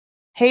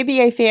Hey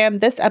BA fam,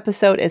 this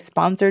episode is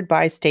sponsored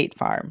by State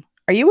Farm.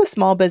 Are you a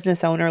small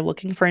business owner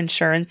looking for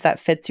insurance that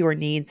fits your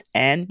needs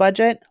and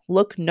budget?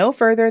 Look no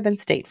further than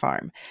State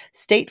Farm.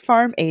 State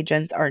Farm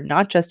agents are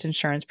not just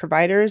insurance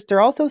providers,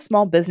 they're also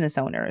small business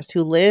owners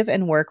who live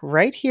and work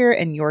right here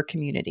in your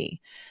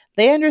community.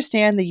 They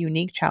understand the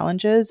unique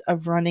challenges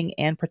of running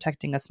and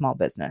protecting a small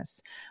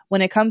business.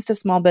 When it comes to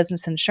small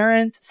business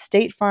insurance,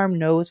 State Farm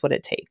knows what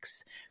it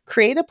takes.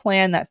 Create a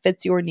plan that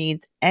fits your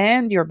needs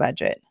and your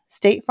budget.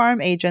 State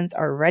Farm agents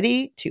are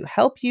ready to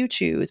help you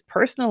choose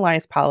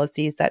personalized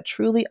policies that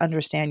truly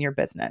understand your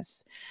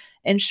business.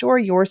 Insure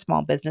your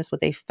small business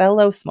with a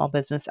fellow small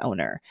business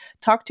owner.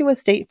 Talk to a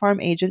State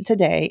Farm agent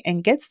today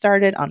and get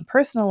started on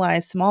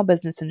personalized small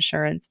business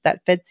insurance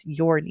that fits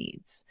your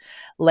needs.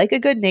 Like a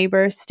good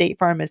neighbor, State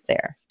Farm is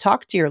there.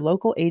 Talk to your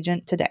local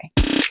agent today.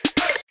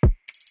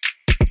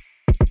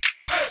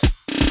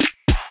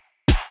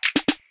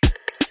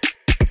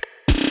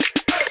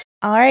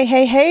 All right.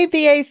 Hey,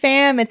 BA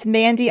fam. It's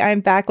Mandy. I'm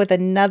back with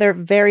another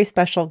very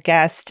special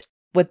guest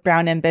with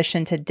Brown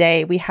Ambition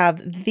today. We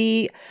have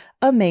the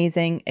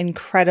amazing,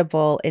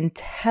 incredible,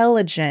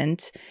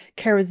 intelligent,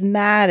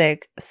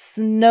 charismatic,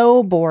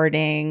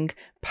 snowboarding,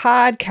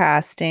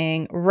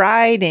 podcasting,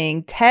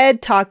 writing,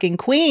 TED Talking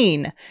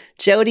queen,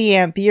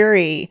 Jodi-Ann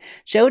Burey.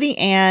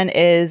 Jodi-Ann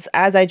is,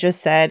 as I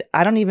just said,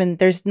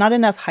 there's not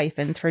enough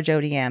hyphens for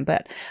Jodi-Ann,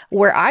 but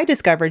where I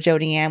discovered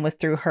Jodi-Ann was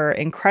through her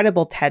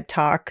incredible TED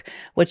Talk,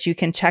 which you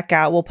can check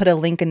out. We'll put a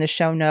link in the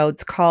show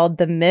notes, called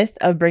The Myth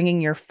of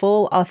Bringing Your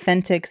Full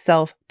Authentic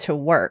Self to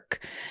Work.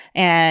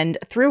 And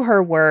through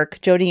her work,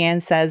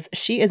 Jodi-Ann says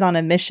she is on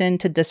a mission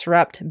to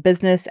disrupt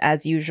business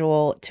as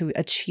usual to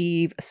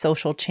achieve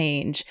social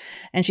change.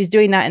 And she's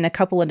doing that in a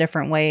couple of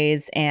different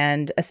ways,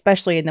 and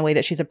especially in the way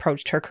that she's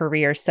approached her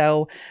career.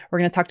 So we're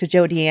going to talk to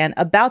Jodi-Ann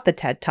about the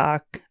TED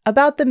Talk,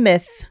 about the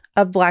myth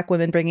of Black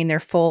women bringing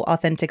their full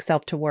authentic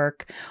self to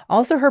work.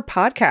 Also her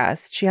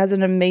podcast. She has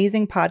an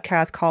amazing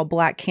podcast called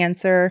Black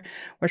Cancer,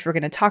 which we're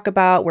going to talk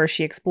about, where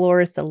she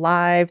explores the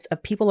lives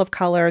of people of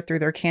color through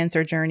their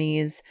cancer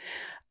journeys.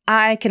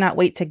 I cannot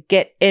wait to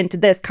get into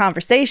this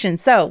conversation.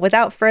 So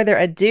without further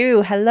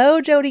ado,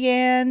 hello,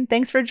 Jodi-Ann.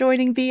 Thanks for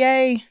joining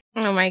BA.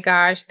 Oh my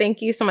gosh.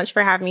 Thank you so much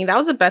for having me. That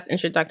was the best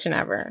introduction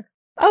ever.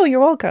 Oh, you're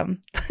welcome.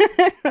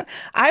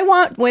 I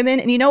want women,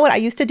 and you know what? I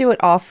used to do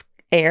it off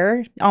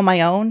air on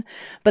my own,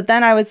 but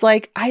then I was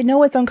like, I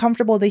know it's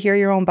uncomfortable to hear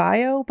your own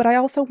bio, but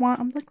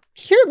I'm like,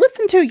 here,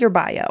 listen to your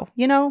bio,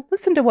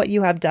 listen to what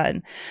you have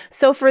done.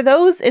 So for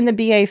those in the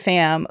BA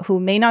fam who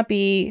may not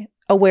be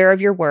aware of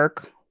your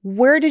work,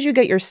 where did you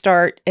get your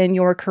start in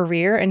your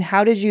career, and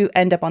how did you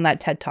end up on that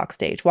TED Talk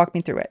stage? Walk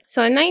me through it.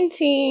 So in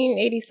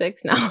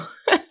 1986 now.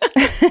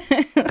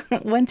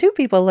 When two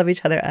people love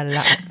each other a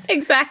lot.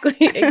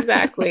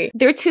 Exactly.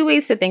 There are two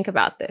ways to think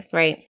about this,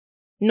 right?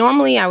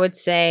 Normally, I would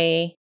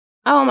say,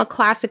 I'm a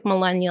classic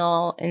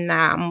millennial and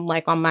that I'm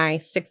like on my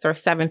 6th or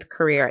 7th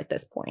career at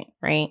this point,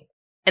 right?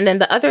 And then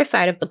the other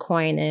side of the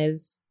coin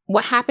is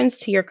what happens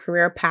to your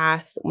career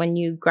path when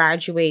you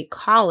graduate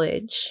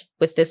college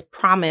with this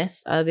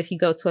promise of if you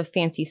go to a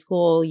fancy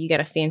school, you get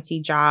a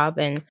fancy job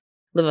and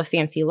live a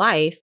fancy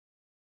life.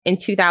 In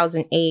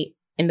 2008,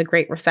 in the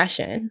Great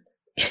Recession,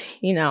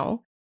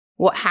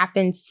 what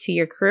happens to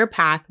your career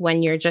path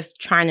when you're just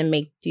trying to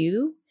make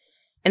do?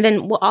 And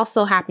then what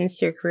also happens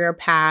to your career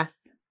path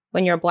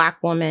when you're a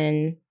Black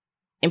woman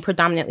in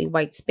predominantly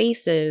white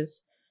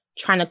spaces,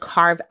 trying to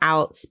carve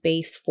out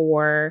space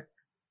for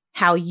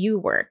how you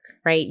work,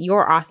 right?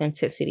 Your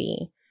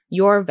authenticity,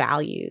 your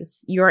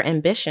values, your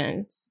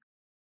ambitions.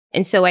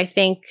 And so I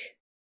think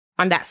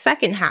on that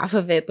second half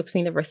of it,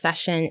 between the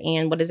recession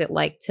and what is it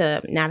like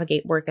to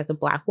navigate work as a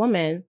Black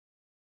woman,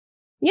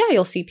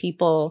 you'll see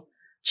people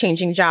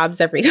changing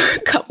jobs every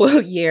couple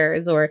of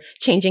years or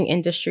changing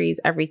industries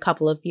every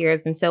couple of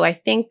years. And so I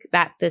think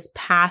that this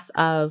path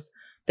of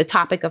the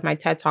topic of my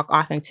TED Talk,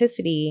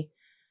 authenticity,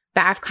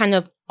 that I've kind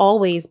of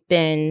always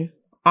been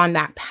on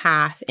that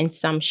path in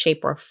some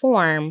shape or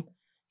form,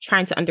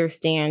 trying to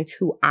understand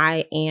who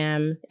I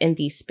am in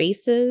these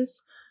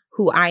spaces,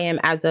 who I am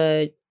as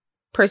a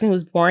person who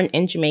was born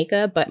in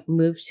Jamaica but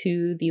moved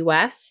to the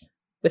US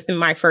within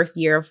my first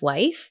year of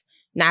life,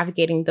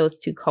 navigating those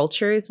two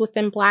cultures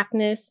within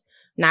Blackness,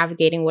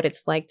 navigating what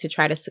it's like to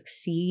try to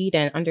succeed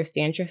and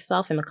understand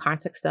yourself in the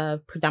context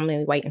of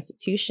predominantly white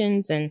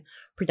institutions and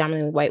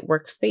predominantly white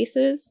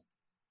workspaces.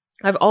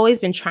 I've always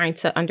been trying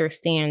to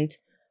understand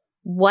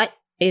what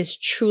is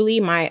truly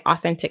my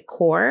authentic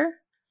core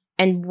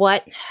and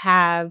what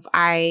have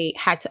I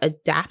had to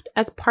adapt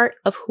as part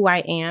of who I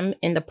am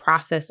in the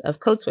process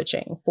of code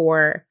switching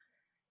for,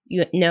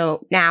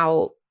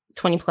 now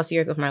 20 plus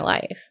years of my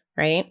life,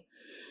 right?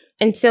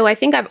 And so I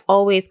think I've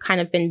always kind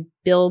of been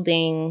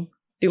building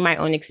through my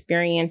own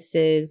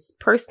experiences,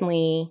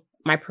 personally,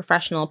 my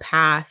professional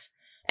path,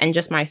 and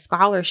just my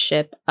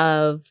scholarship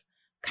of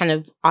kind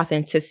of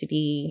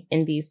authenticity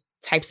in these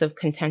types of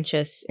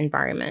contentious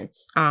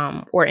environments,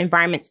 or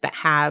environments that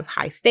have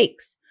high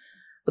stakes.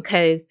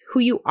 Because who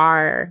you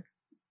are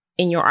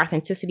in your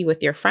authenticity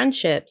with your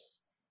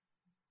friendships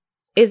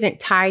isn't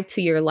tied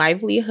to your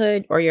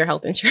livelihood or your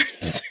health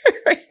insurance.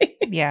 Right?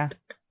 Yeah.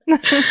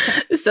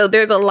 So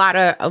there's a lot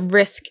of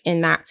risk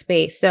in that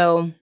space.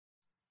 So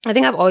I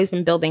think I've always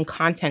been building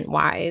content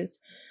wise.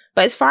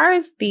 But as far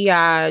as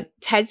the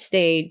TED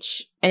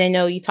stage, and I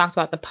know you talked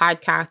about the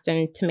podcast,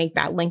 and to make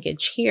that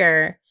linkage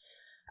here,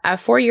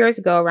 4 years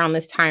ago around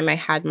this time, I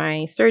had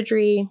my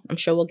surgery. I'm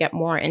sure we'll get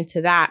more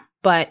into that.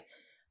 But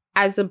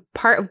as a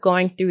part of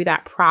going through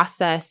that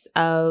process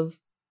of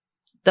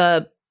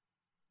the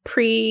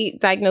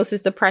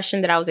pre-diagnosis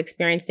depression that I was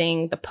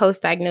experiencing, the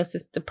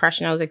post-diagnosis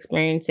depression I was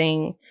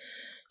experiencing,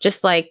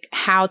 just like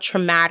how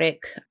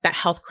traumatic that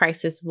health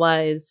crisis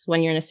was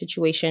when you're in a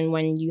situation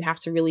when you have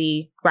to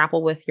really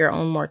grapple with your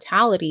own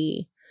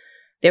mortality,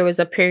 there was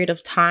a period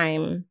of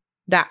time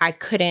that I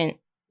couldn't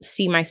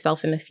see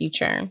myself in the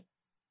future.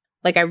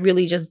 Like I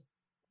really just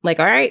like,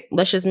 all right,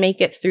 let's just make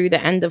it through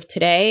the end of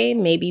today.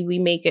 Maybe we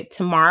make it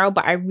tomorrow,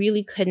 but I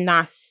really could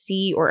not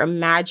see or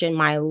imagine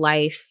my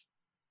life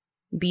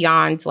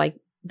beyond like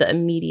the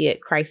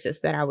immediate crisis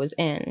that I was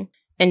in.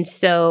 And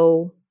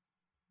so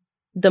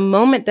the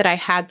moment that I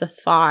had the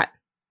thought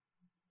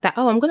that,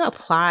 oh, I'm going to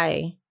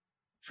apply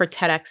for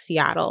TEDx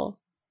Seattle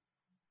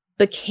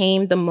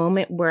became the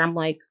moment where I'm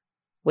like,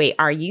 wait,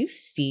 are you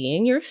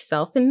seeing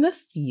yourself in the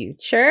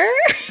future?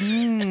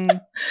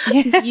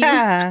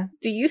 Yeah.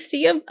 Do you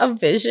see a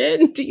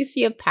vision? Do you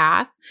see a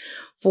path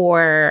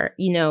for,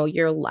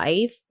 your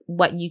life,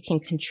 what you can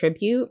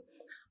contribute?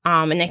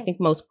 And I think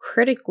most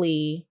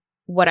critically,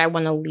 what I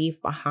want to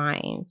leave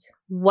behind.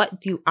 What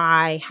do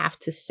I have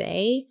to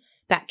say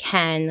that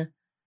can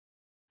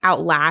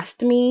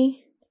outlast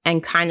me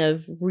and kind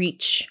of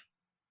reach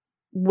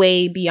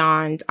way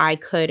beyond I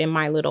could in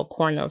my little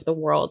corner of the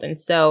world? And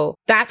so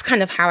that's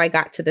kind of how I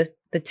got to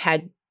the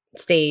TED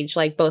stage,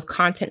 like both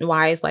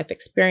content-wise, life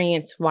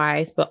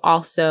experience-wise, but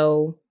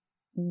also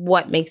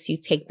what makes you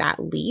take that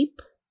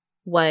leap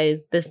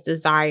was this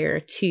desire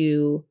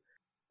to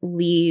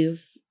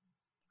leave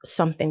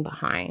something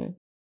behind.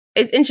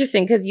 It's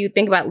interesting because you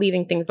think about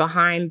leaving things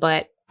behind,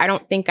 but I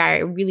don't think I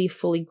really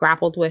fully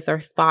grappled with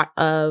or thought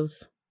of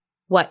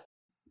what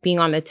being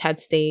on the TED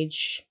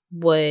stage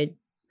would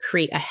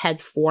create ahead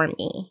for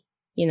me,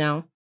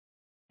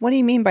 What do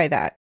you mean by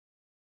that?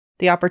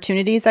 The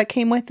opportunities that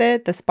came with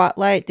it, the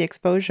spotlight, the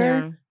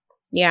exposure?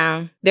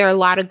 Yeah. There are a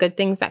lot of good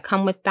things that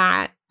come with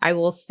that. I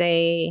will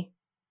say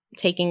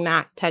taking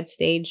that TED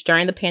stage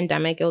during the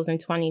pandemic, it was in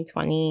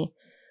 2020,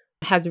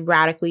 has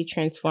radically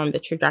transformed the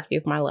trajectory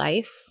of my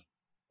life,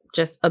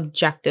 just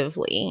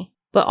objectively.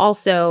 But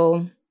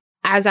also,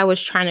 as I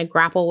was trying to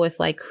grapple with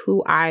like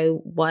who I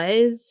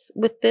was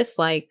with this,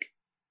 like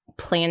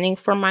planning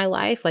for my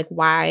life, like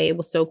why it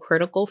was so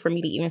critical for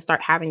me to even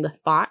start having the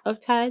thought of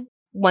TED.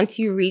 Once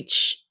you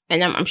reach,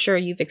 and I'm sure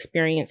you've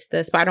experienced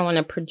this, but I don't want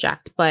to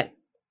project, but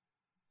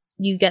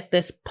you get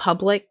this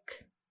public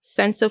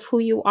sense of who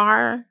you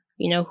are,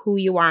 who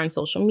you are on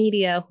social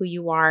media, who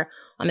you are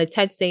on the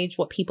TED stage,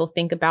 what people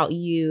think about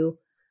you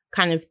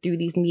kind of through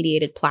these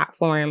mediated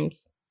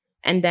platforms,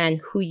 and then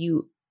who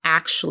you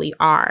actually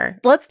are.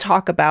 Let's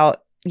talk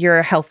about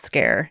your health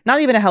scare.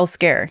 Not even a health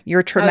scare,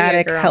 your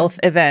traumatic health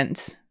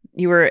event.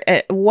 You were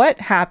what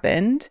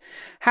happened?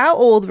 How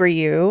old were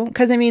you?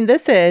 Because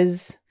this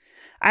is,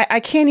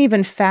 I can't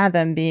even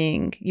fathom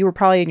you were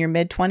probably in your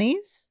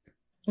mid-20s?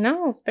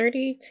 No, I was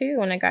 32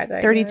 when I got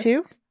diagnosed.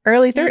 32?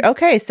 Early 30?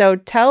 Okay, so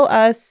tell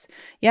us,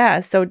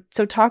 so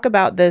talk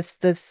about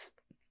this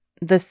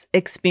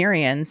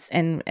experience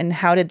and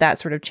how did that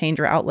sort of change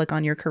your outlook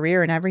on your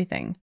career and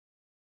everything?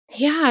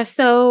 Yeah,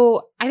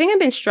 so I think I've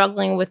been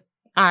struggling with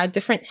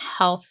different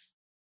health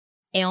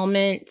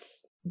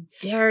ailments,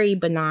 very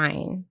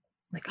benign.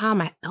 Like,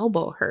 my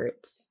elbow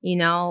hurts,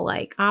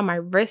 like, my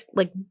wrist,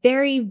 like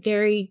very,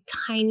 very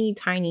tiny,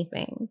 tiny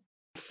things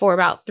for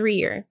about 3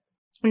 years.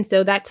 And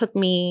so that took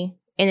me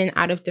in and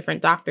out of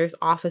different doctors'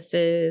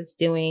 offices,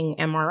 doing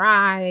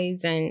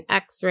MRIs and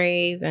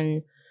x-rays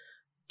and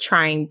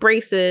trying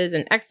braces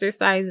and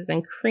exercises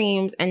and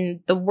creams. And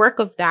the work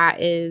of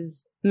that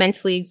is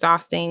mentally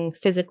exhausting,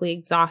 physically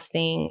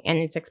exhausting, and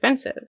it's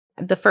expensive.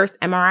 The first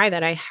MRI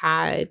that I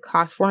had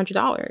cost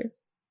 $400.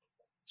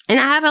 And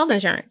I have health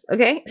insurance,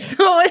 okay?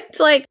 So it's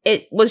like,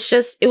 it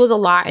was a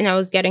lot. And I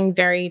was getting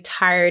very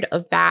tired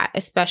of that,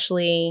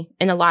 especially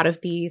in a lot of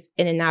these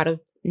in and out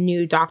of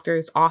new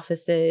doctors'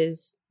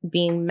 offices,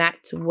 being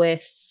met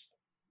with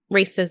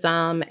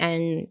racism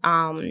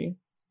and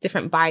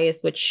different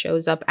bias, which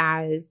shows up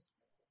as,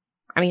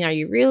 are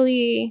you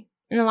really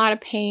in a lot of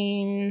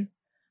pain?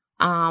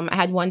 I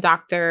had one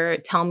doctor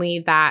tell me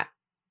that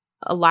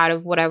a lot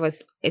of what I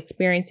was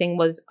experiencing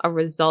was a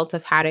result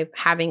of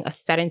having a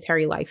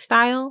sedentary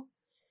lifestyle.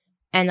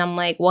 And I'm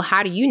like, well,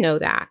 how do you know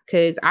that?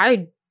 Because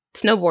I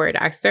snowboard,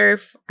 I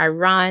surf, I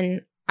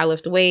run, I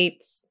lift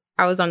weights.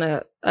 I was on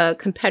a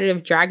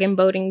competitive dragon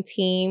boating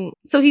team.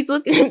 So he's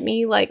looking at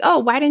me like, oh,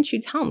 why didn't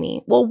you tell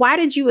me? Well, why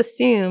did you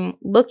assume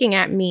looking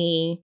at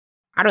me?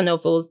 I don't know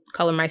if it was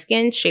color of my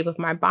skin, shape of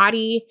my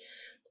body,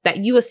 that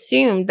you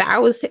assumed that I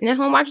was sitting at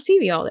home watching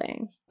TV all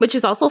day, which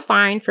is also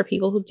fine for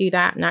people who do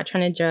that. I'm not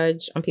trying to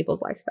judge on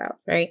people's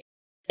lifestyles, right?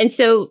 And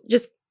so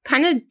just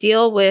kind of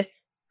deal with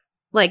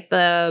like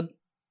the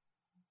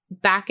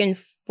back and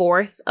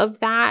forth of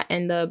that,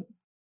 and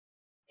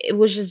it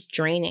was just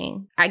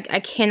draining. I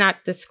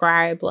cannot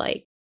describe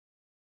like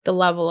the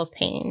level of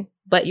pain,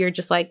 but you're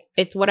just like,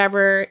 it's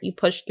whatever, you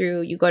push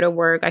through, you go to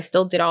work. I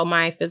still did all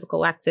my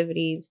physical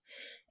activities,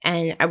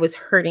 and I was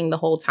hurting the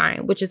whole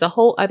time, which is a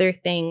whole other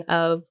thing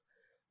of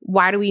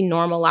why do we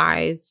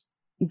normalize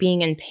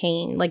being in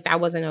pain? Like that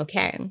wasn't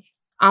okay.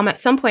 At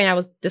some point I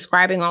was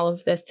describing all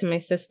of this to my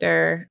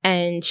sister,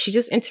 and she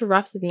just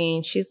interrupted me,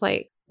 and she's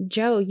like,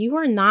 "Jo, you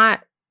are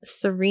not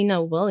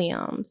Serena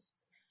Williams."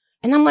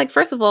 And I'm like,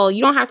 first of all, you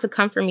don't have to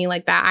come for me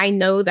like that. I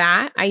know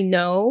that. I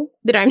know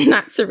that I'm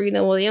not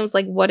Serena Williams.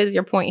 Like, what is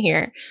your point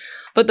here?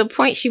 But the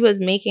point she was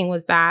making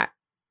was that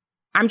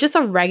I'm just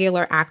a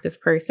regular active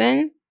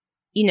person.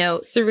 You know,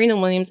 Serena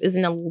Williams is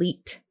an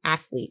elite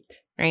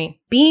athlete, right?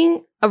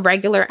 Being a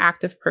regular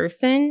active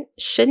person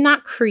should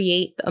not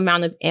create the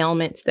amount of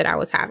ailments that I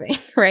was having,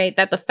 right?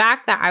 That the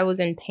fact that I was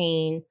in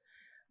pain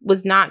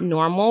was not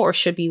normal or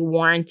should be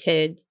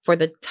warranted for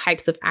the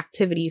types of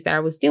activities that I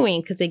was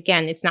doing. Because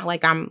again, it's not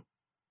like I'm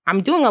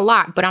doing a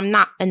lot, but I'm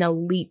not an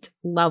elite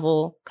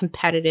level,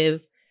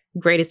 competitive,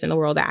 greatest in the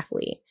world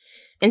athlete.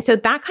 And so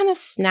that kind of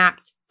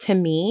snapped to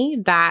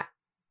me that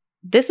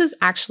this is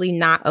actually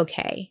not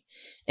okay.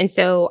 And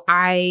so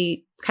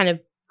I kind of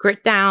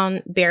grit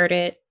down, bared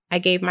it. I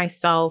gave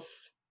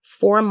myself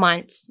 4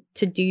 months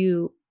to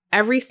do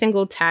every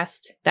single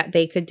test that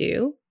they could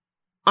do,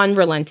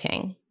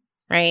 unrelenting,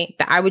 right?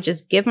 That I would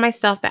just give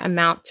myself that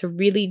amount to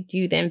really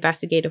do the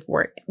investigative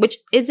work, which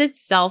is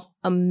itself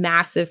a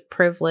massive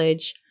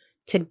privilege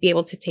to be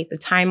able to take the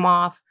time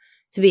off,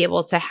 to be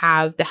able to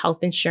have the health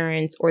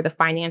insurance or the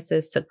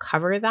finances to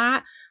cover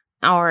that,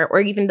 or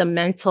even the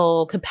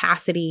mental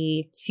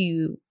capacity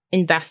to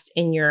invest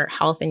in your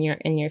health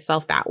and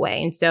yourself that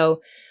way. And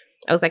so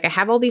I was like, I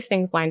have all these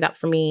things lined up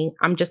for me.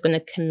 I'm just going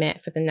to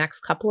commit for the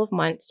next couple of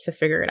months to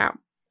figure it out.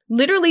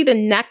 Literally the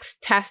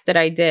next test that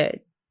I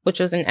did, which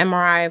was an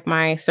MRI of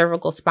my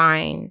cervical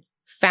spine,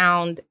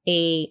 found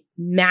a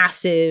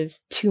massive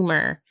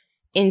tumor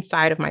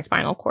inside of my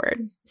spinal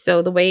cord.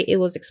 So the way it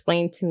was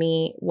explained to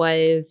me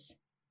was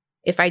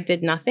if I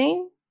did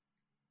nothing,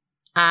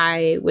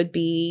 I would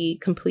be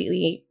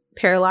completely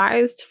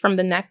paralyzed from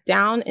the neck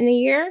down in a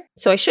year.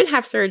 So I should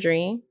have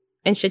surgery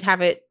and should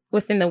have it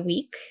within a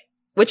week,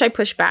 which I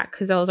pushed back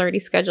because I was already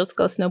scheduled to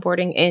go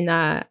snowboarding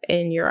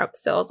in Europe.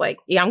 So I was like,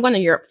 yeah, I'm going to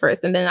Europe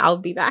first, and then I'll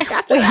be back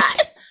after that.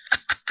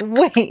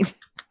 Wait.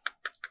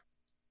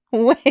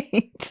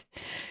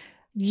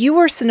 You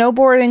were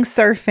snowboarding,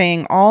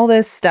 surfing, all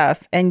this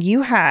stuff, and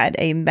you had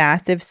a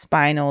massive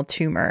spinal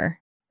tumor.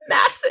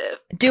 Massive.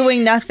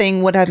 Doing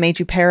nothing would have made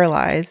you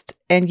paralyzed.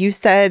 And you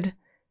said,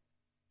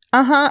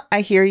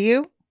 I hear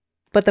you,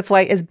 but the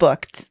flight is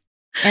booked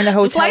and the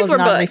hotel is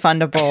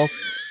non-refundable.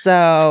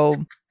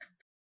 So,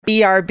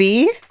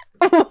 BRB?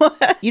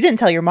 You didn't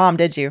tell your mom,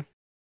 did you?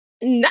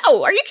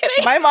 No, are you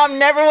kidding? My mom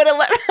never would have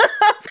let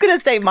I was going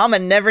to say, Mama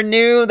never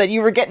knew that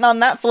you were getting on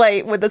that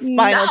flight with a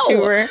spinal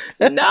tumor.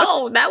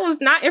 No, that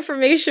was not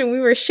information we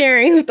were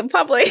sharing with the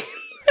public.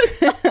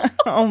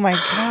 Oh my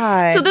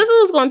God. So this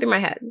was going through my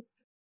head.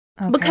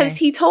 Okay. Because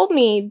he told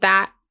me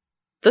that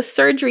the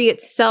surgery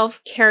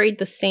itself carried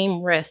the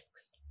same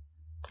risks,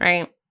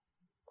 right?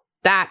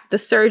 That the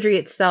surgery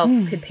itself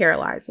could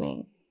paralyze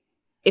me.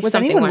 If was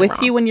anyone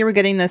with you when you were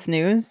getting this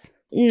news?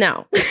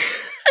 No.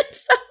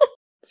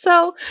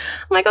 So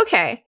I'm like,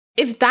 okay,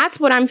 if that's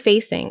what I'm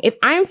facing, if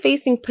I'm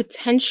facing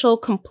potential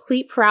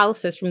complete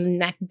paralysis from the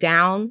neck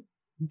down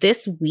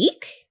this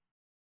week,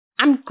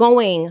 I'm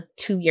going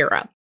to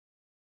Europe,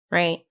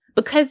 right?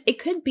 Because it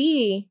could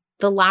be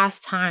the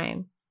last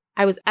time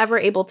I was ever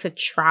able to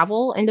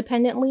travel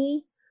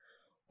independently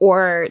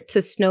or to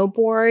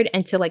snowboard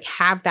and to like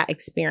have that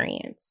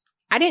experience.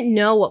 I didn't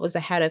know what was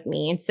ahead of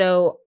me. And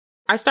so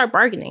I start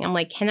bargaining. I'm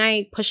like, can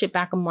I push it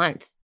back a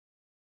month?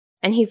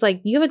 And he's like,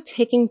 you have a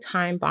ticking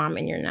time bomb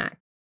in your neck.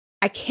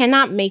 I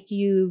cannot make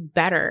you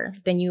better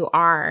than you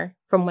are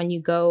from when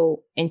you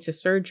go into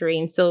surgery.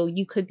 And so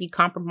you could be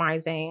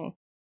compromising,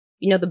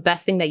 the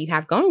best thing that you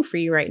have going for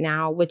you right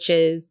now, which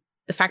is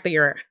the fact that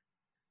you're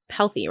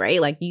healthy,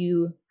 right? Like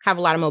you have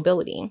a lot of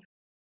mobility.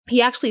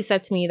 He actually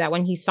said to me that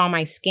when he saw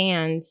my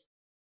scans,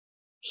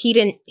 he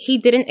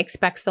didn't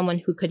expect someone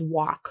who could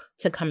walk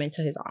to come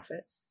into his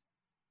office.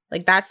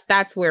 Like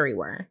that's where we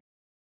were.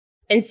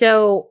 And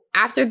so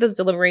after the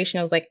deliberation,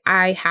 I was like,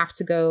 I have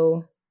to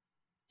go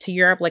to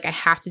Europe. Like, I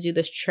have to do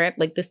this trip.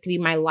 Like, this could be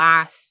my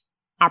last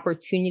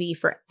opportunity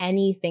for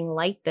anything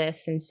like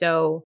this. And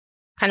so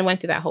kind of went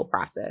through that whole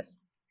process.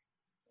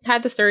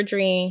 Had the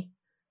surgery,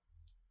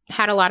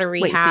 had a lot of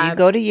rehab. Wait, so you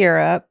go to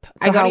Europe.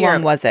 So how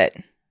long was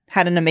it?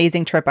 Had an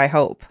amazing trip, I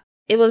hope.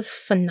 It was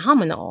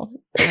phenomenal.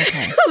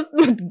 Okay. It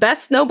was the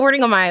best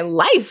snowboarding of my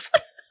life.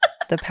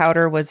 The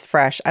powder was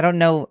fresh. I don't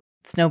know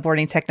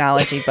snowboarding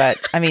technology, but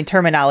I mean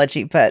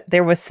terminology, but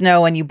there was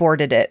snow and you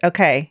boarded it.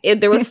 Okay.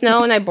 There was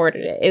snow and I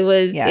boarded it.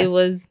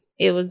 Yes.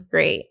 It was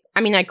great.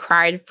 I mean, I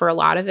cried for a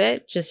lot of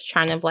it, just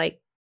trying to like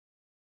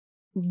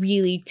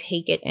really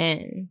take it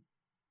in.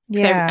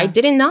 Yeah. I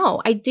didn't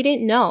know. I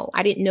didn't know.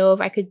 I didn't know if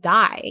I could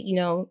die. You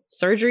know,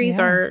 surgeries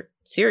are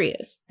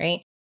serious,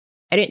 right?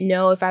 I didn't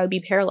know if I would be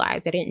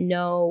paralyzed. I didn't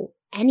know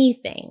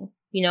anything.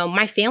 You know,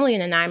 my family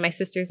and I, my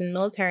sisters in the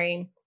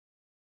military,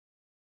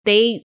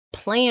 they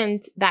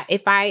planned that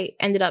if I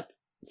ended up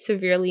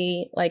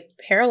severely like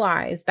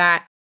paralyzed,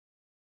 that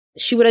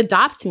she would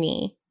adopt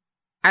me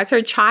as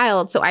her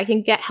child so I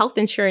can get health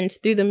insurance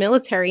through the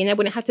military and I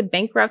wouldn't have to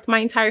bankrupt my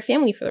entire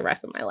family for the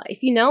rest of my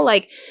life. You know,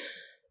 like,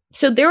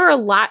 so there were a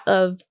lot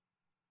of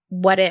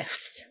what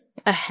ifs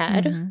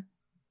ahead. Mm-hmm.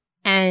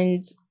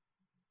 And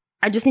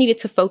I just needed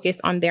to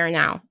focus on there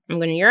now. I'm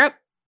going to Europe.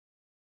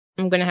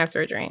 I'm going to have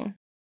surgery.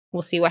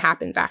 We'll see what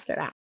happens after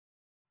that.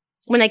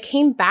 When I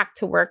came back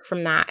to work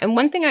from that, and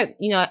one thing at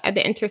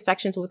the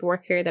intersections with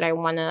work here that I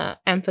want to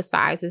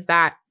emphasize is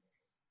that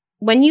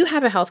when you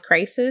have a health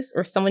crisis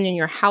or someone in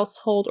your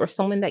household or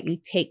someone that you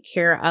take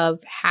care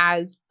of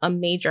has a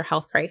major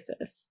health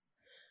crisis,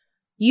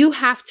 you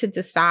have to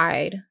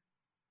decide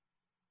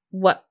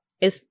what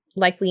is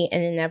likely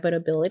an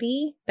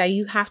inevitability that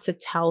you have to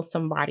tell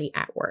somebody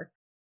at work.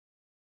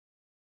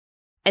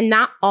 And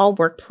not all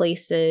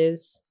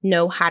workplaces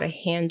know how to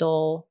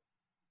handle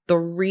the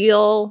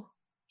real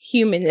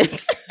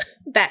humanness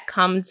that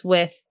comes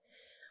with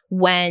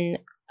when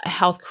a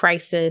health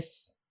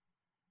crisis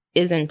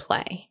is in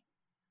play.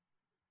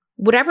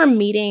 Whatever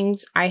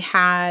meetings I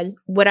had,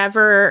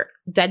 whatever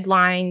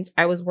deadlines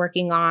I was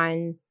working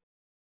on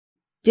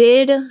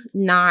did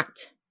not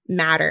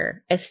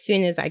matter as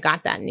soon as I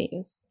got that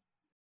news.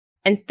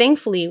 And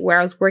thankfully, where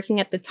I was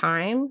working at the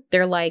time,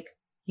 they're like,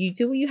 you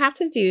do what you have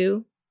to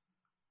do.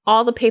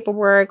 All the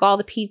paperwork, all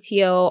the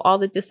PTO, all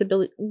the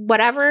disability,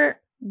 whatever,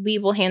 we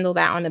will handle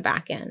that on the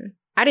back end.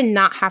 I did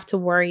not have to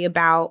worry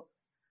about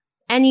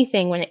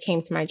anything when it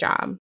came to my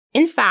job.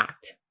 In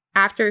fact,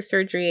 after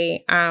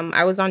surgery,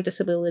 I was on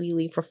disability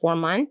leave for 4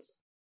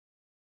 months,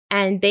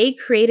 and they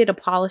created a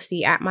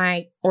policy at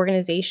my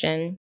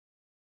organization.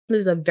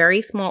 This is a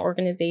very small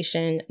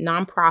organization,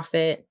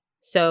 nonprofit.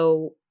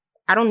 So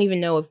I don't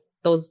even know if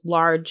those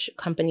large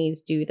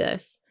companies do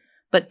this,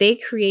 but they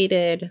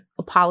created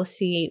a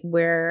policy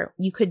where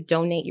you could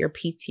donate your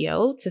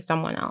PTO to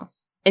someone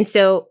else. And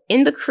so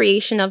in the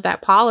creation of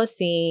that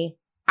policy,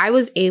 I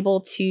was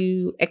able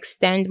to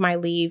extend my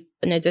leave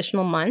an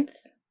additional month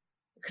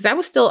because I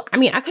was still,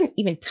 I couldn't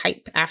even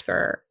type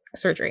after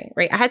surgery,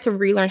 right? I had to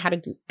relearn how to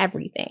do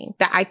everything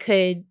that I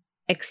could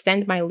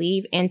extend my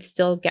leave and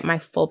still get my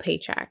full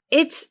paycheck.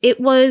 It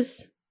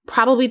was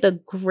probably the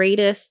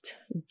greatest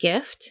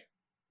gift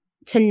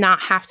to not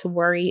have to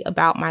worry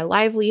about my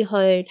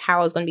livelihood, how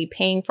I was going to be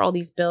paying for all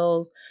these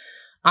bills,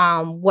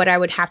 what I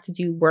would have to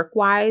do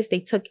work-wise. They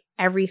took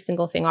every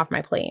single thing off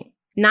my plate.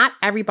 Not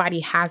everybody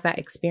has that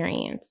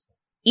experience.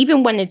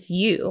 Even when it's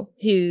you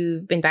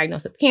who've been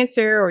diagnosed with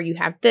cancer or you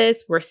have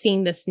this, we're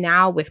seeing this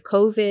now with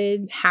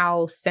COVID,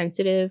 how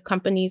sensitive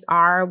companies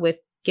are with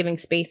giving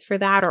space for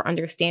that or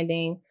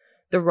understanding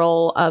the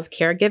role of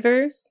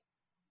caregivers.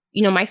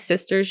 You know, my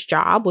sister's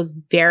job was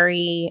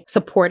very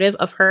supportive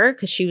of her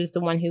because she was the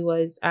one who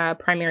was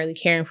primarily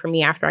caring for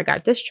me after I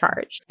got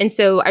discharged. And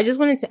so I just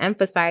wanted to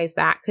emphasize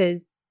that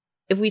because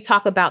if we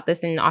talk about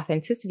this in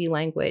authenticity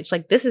language,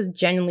 like this is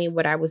genuinely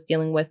what I was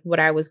dealing with, what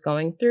I was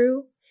going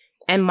through.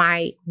 And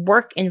my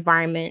work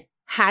environment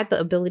had the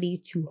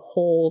ability to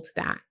hold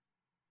that,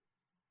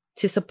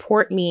 to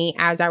support me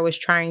as I was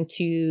trying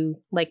to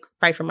like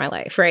fight for my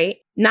life, right?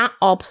 Not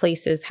all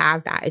places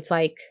have that. It's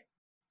like,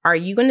 are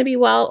you going to be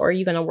well or are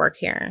you going to work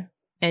here?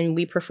 And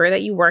we prefer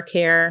that you work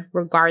here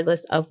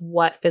regardless of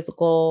what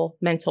physical,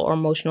 mental, or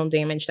emotional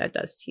damage that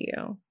does to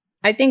you.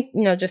 I think,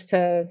 just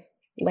to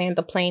land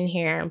the plane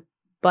here,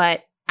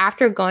 but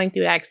after going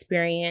through that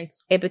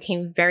experience, it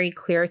became very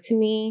clear to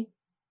me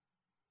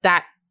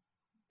that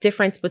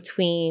difference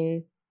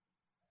between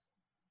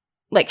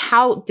like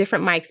how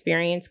different my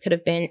experience could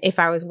have been if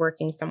I was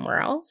working somewhere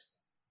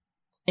else.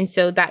 And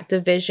so that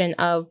division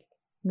of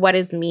what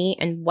is me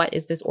and what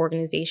is this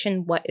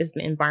organization, what is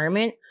the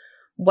environment,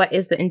 what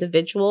is the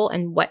individual,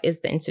 and what is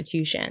the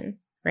institution,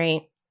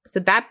 right? So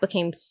that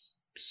became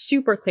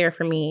super clear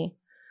for me.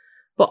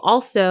 But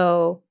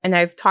also, and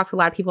I've talked to a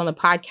lot of people on the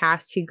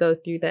podcast who go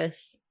through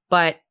this,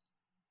 but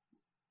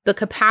the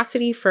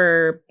capacity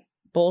for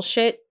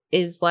bullshit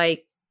is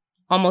like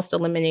almost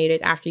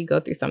eliminated after you go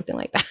through something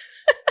like that.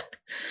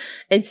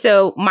 And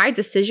so my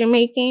decision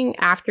making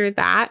after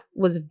that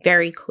was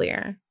very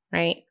clear,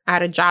 right? I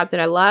had a job that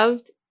I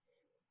loved.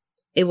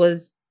 It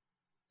was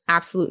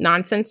absolute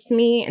nonsense to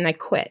me and I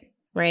quit,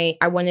 right?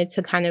 I wanted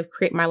to kind of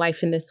create my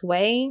life in this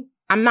way.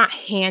 I'm not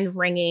hand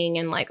wringing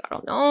and like, I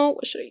don't know,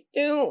 what should I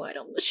do?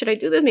 Should I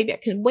do this? Maybe I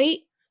can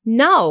wait.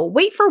 No,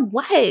 wait for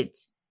what?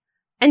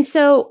 And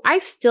so I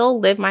still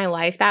live my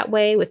life that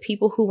way with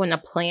people who want to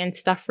plan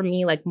stuff for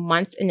me like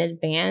months in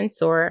advance.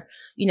 Or,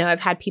 I've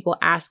had people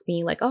ask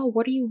me like, oh,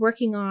 what are you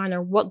working on?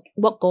 Or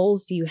what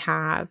goals do you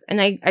have?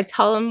 And I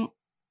tell them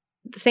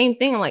the same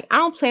thing. I'm like, I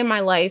don't plan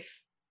my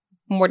life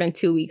more than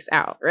 2 weeks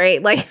out,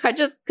 right? Like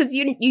because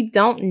you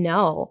don't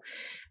know.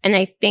 And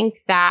I think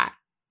that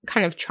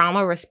kind of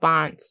trauma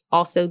response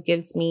also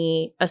gives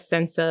me a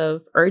sense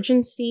of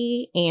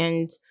urgency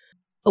and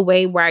a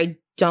way where I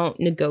don't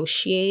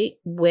negotiate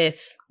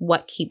with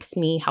what keeps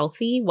me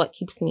healthy, what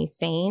keeps me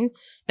sane,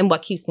 and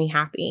what keeps me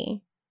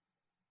happy.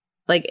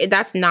 Like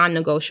that's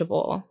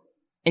non-negotiable.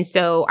 And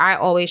so I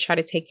always try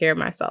to take care of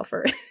myself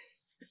first.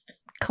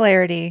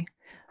 Clarity.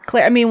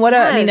 I mean,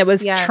 it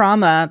was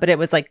trauma, but it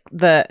was like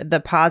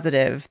the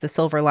positive, the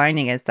silver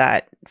lining is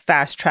that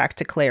fast track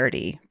to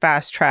clarity,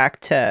 fast track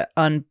to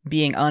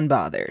being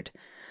unbothered.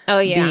 Oh,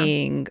 yeah.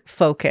 Being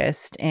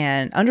focused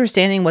and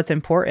understanding what's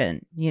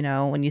important.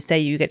 When you say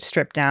you get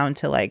stripped down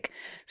to like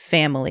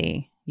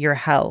family, your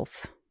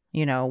health,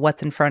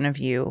 what's in front of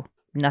you,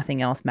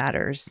 nothing else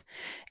matters.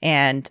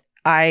 And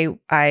I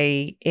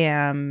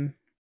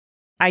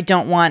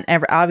don't want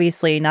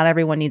obviously not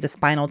everyone needs a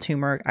spinal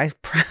tumor. I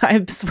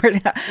swear to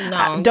God,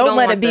 no, don't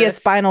let it be a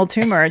spinal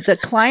tumor. The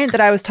client that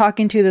I was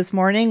talking to this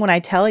morning, when I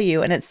tell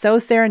you, and it's so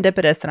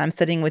serendipitous that I'm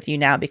sitting with you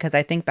now because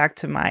I think back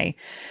to I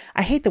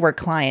hate the word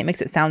client, it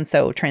makes it sound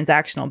so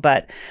transactional,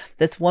 but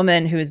this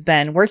woman who's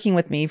been working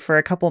with me for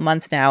a couple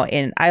months now,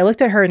 and I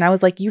looked at her and I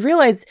was like, you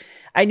realize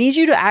I need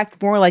you to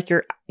act more like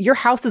your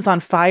house is on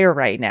fire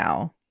right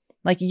now.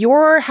 Like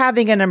you're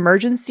having an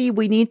emergency,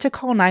 we need to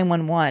call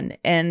 911.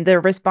 And the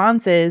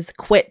response is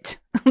quit.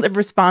 The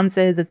response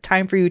is it's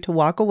time for you to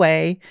walk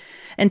away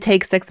and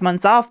take 6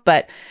 months off.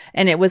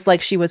 And it was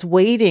like she was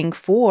waiting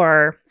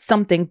for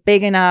something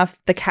big enough,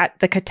 the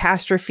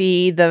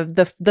catastrophe,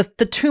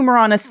 the tumor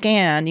on a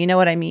scan, you know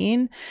what I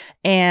mean?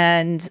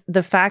 And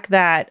the fact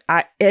that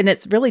and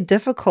it's really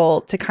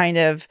difficult to kind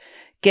of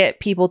get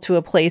people to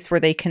a place where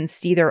they can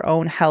see their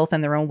own health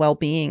and their own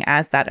well-being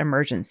as that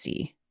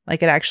emergency.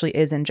 Like it actually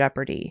is in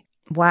jeopardy.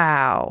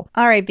 Wow.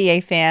 All right,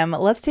 BA fam,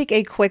 let's take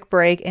a quick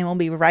break and we'll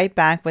be right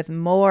back with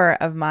more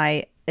of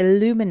my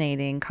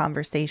illuminating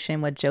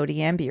conversation with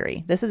Jodi-Ann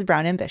Burey. This is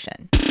Brown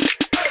Ambition.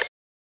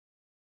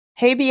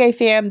 Hey, BA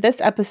fam, this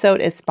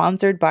episode is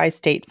sponsored by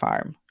State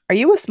Farm. Are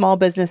you a small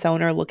business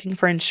owner looking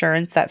for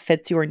insurance that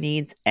fits your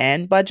needs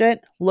and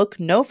budget? Look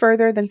no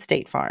further than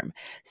State Farm.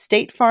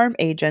 State Farm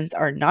agents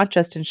are not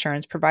just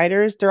insurance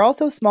providers, they're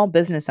also small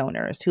business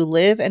owners who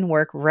live and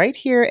work right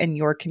here in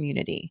your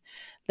community.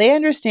 They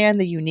understand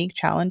the unique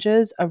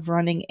challenges of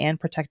running and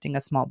protecting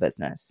a small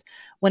business.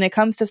 When it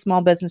comes to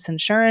small business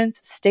insurance,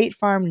 State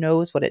Farm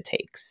knows what it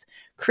takes.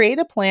 Create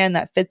a plan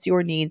that fits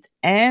your needs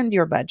and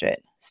your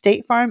budget.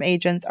 State Farm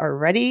agents are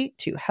ready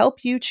to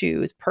help you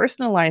choose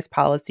personalized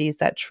policies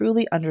that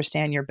truly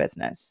understand your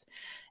business.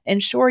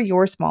 Insure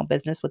your small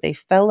business with a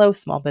fellow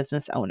small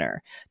business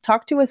owner.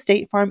 Talk to a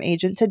State Farm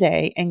agent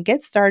today and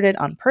get started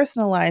on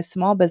personalized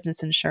small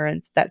business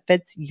insurance that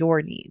fits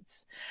your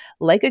needs.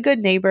 Like a good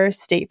neighbor,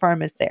 State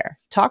Farm is there.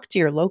 Talk to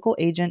your local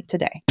agent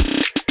today.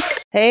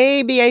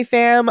 Hey, BA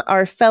fam,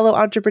 our fellow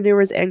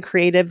entrepreneurs and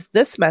creatives,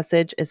 this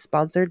message is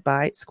sponsored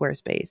by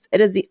Squarespace.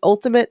 It is the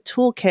ultimate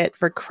toolkit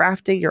for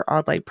crafting your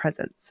online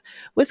presence.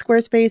 With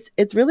Squarespace,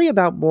 it's really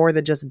about more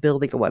than just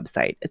building a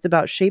website. It's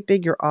about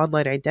shaping your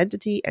online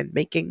identity and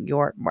making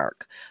your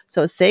mark.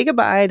 So say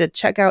goodbye to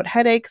checkout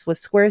headaches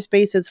with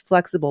Squarespace's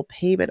flexible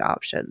payment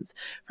options.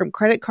 From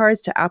credit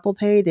cards to Apple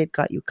Pay, they've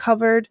got you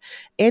covered.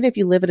 And if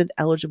you live in an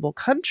eligible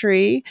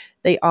country,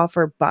 they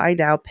offer buy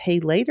now,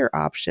 pay later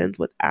options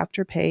with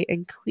Afterpay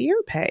and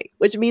ClearPay,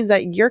 which means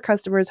that your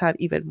customers have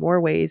even more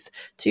ways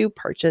to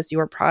purchase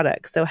your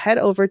products. So head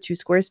over to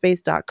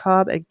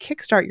squarespace.com and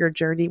kickstart your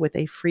journey with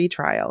a free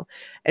trial.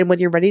 And when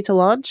you're ready to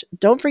launch,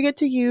 don't forget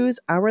to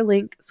use our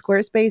link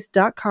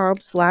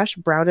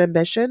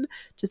squarespace.com/brownambition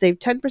to save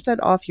 10%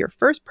 off your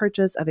first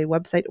purchase of a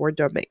website or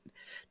domain.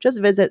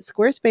 Just visit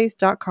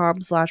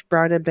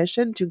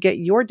squarespace.com/brownambition to get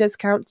your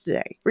discount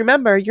today.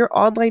 Remember, your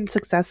online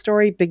success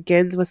story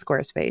begins with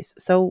Squarespace.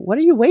 So what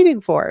are you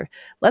waiting for?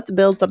 Let's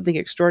build something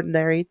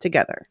extraordinary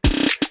together.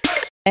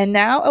 And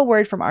now a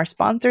word from our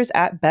sponsors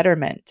at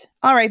Betterment.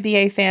 All right,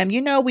 BA fam,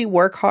 we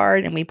work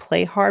hard and we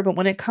play hard, but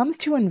when it comes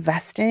to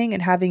investing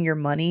and having your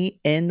money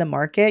in the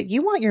market,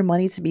 you want your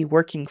money to be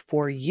working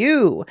for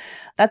you.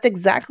 That's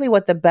exactly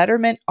what the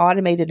Betterment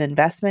automated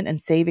investment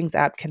and savings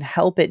app can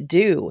help it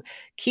do.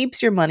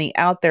 Keeps your money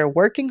out there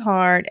working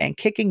hard and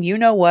kicking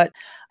what.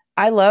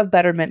 I love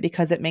Betterment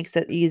because it makes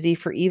it easy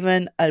for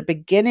even a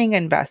beginning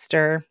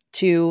investor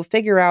to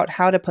figure out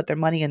how to put their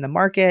money in the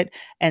market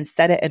and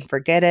set it and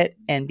forget it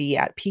and be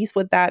at peace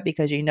with that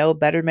because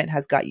Betterment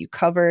has got you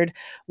covered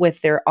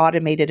with their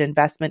automated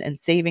investment and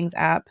savings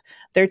app.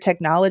 Their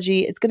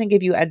technology is going to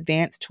give you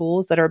advanced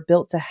tools that are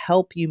built to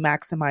help you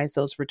maximize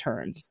those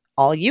returns.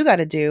 All you got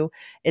to do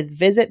is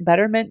visit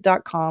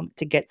betterment.com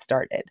to get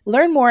started.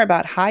 Learn more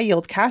about high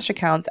yield cash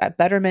accounts at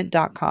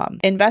betterment.com.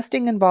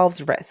 Investing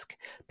involves risk.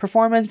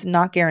 Performance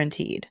not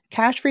guaranteed.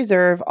 Cash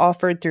reserve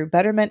offered through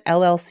Betterment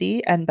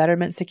LLC and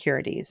Betterment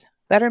Securities.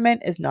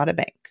 Betterment is not a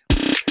bank.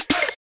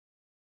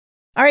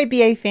 All right,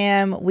 BA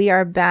fam, we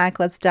are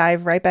back. Let's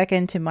dive right back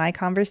into my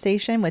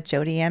conversation with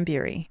Jodi-Ann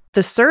Burey.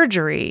 The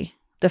surgery,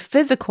 the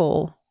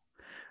physical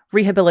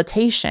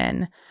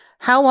rehabilitation,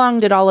 how long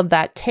did all of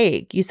that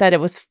take? You said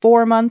it was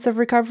 4 months of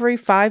recovery,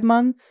 5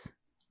 months?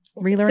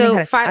 Relearning how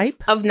to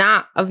type? Of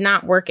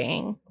not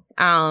working.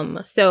 I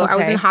was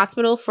in the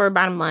hospital for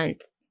about a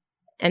month,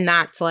 and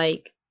that's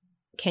like,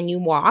 can you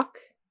walk?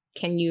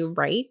 Can you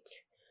write?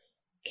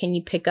 Can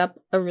you pick up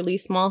a really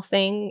small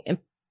thing and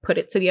put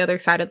it to the other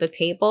side of the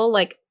table?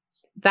 Like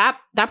that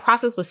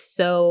process was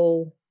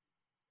so,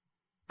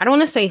 I don't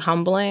want to say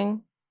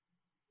humbling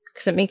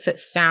because it makes it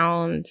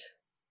sound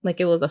like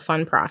it was a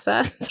fun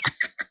process.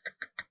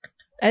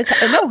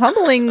 No,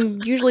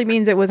 humbling usually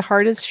means it was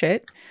hard as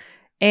shit.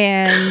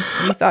 And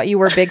you thought you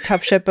were big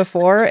tough shit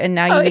before, and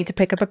now you need to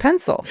pick up a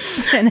pencil.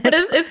 But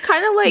it's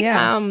kind of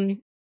like,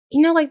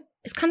 like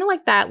it's kind of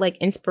like that like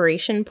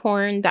inspiration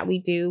porn that we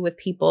do with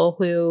people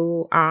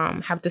who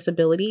have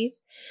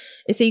disabilities.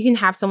 And so you can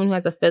have someone who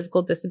has a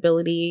physical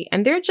disability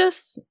and they're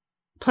just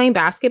playing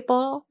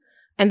basketball.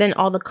 And then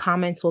all the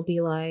comments will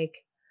be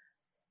like,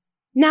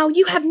 now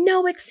you have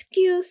no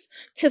excuse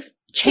to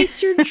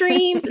chase your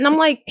dreams. And I'm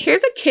like,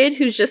 here's a kid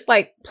who's just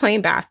like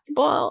playing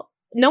basketball.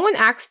 No one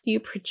asked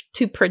you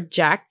to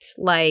project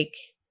like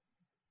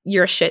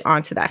your shit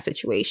onto that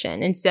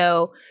situation. And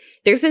so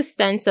there's this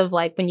sense of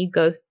like when you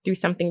go through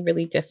something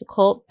really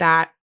difficult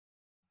that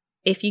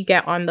if you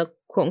get on the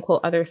quote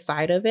unquote other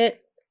side of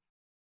it,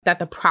 that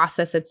the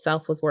process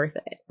itself was worth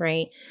it,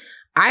 right?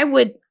 I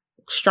would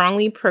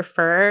strongly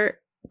prefer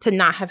to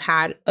not have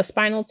had a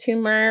spinal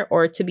tumor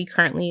or to be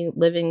currently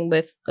living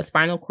with a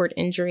spinal cord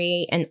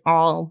injury and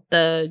all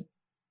the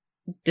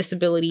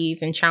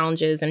disabilities and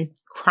challenges and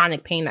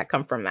chronic pain that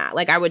come from that.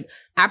 Like I would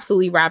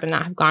absolutely rather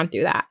not have gone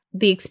through that.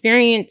 The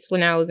experience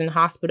when I was in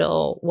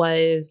hospital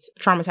was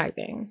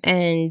traumatizing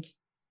and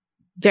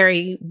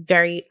very,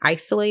 very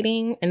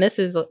isolating. And this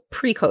is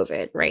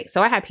pre-COVID, right?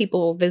 So I had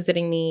people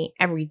visiting me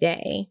every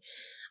day.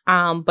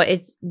 But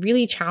it's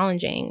really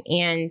challenging.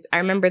 And I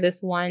remember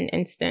this one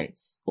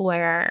instance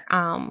where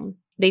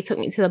they took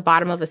me to the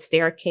bottom of a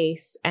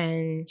staircase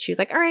and she was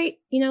like, all right,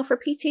 for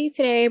PT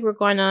today, we're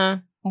going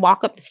to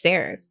walk up the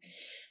stairs.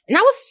 And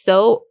I was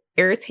so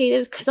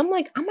irritated because I'm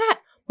like, I'm at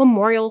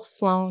Memorial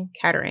Sloan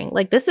Kettering.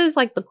 Like this is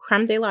like the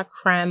creme de la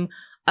creme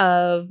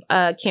of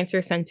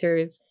cancer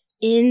centers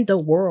in the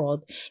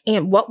world.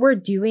 And what we're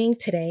doing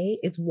today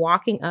is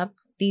walking up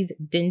these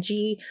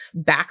dingy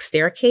back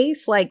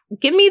staircase. Like,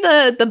 give me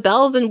the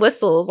bells and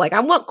whistles. Like, I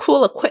want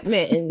cool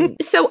equipment. And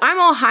so I'm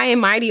all high and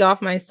mighty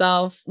off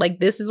myself. Like,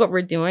 this is what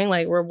we're doing.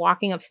 Like, we're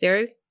walking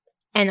upstairs.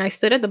 And I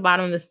stood at the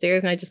bottom of the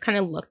stairs and I just kind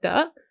of looked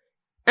up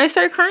and I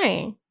started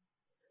crying.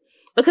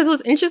 Because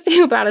what's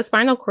interesting about a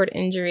spinal cord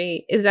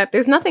injury is that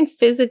there's nothing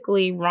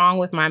physically wrong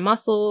with my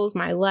muscles,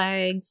 my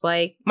legs,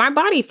 like my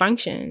body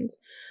functions.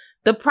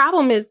 The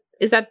problem is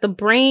that the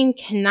brain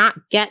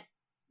cannot get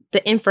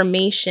the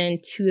information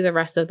to the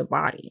rest of the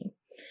body.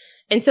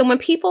 And so when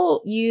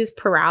people use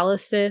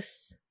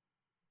paralysis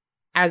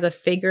as a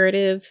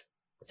figurative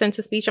sense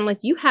of speech, I'm like,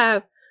 you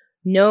have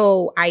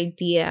no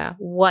idea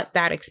what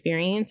that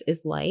experience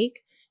is like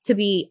to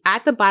be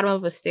at the bottom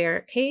of a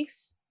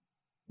staircase,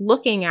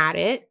 looking at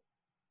it,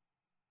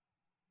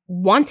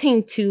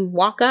 wanting to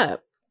walk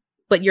up,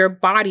 but your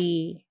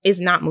body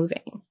is not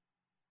moving.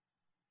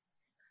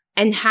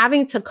 And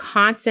having to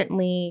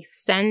constantly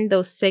send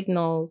those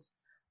signals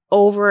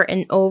over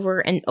and over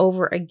and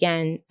over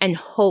again and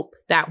hope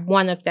that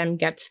one of them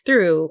gets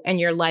through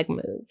and your leg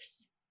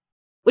moves.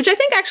 Which I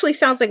think actually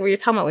sounds like what you're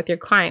talking about with your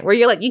client, where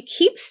you're like, you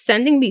keep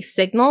sending these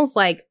signals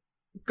like,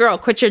 girl,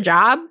 quit your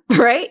job,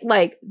 right?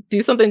 Like,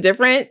 do something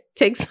different,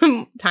 take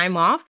some time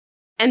off.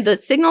 And the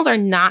signals are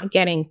not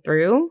getting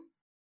through.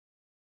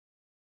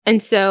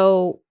 And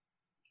so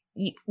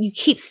you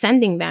keep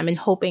sending them and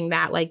hoping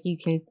that like you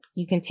can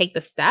take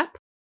the step.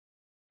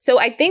 So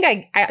I think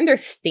I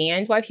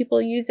understand why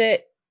people use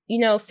it,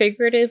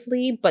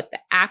 figuratively, but the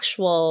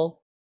actual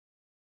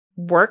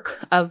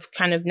work of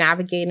kind of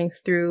navigating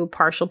through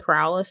partial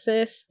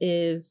paralysis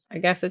is, I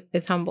guess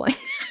it's humbling.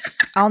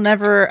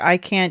 I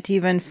can't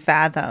even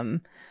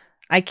fathom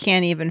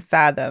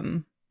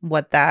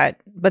what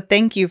that, but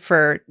thank you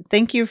for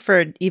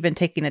even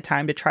taking the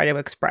time to try to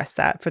express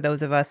that for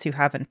those of us who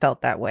haven't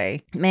felt that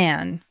way.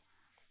 Man.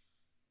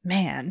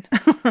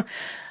 I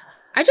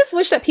just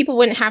wish that people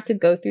wouldn't have to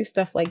go through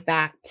stuff like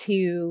that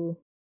to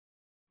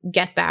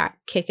get that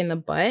kick in the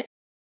butt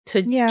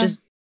to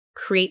just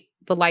create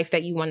the life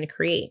that you want to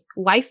create.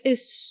 Life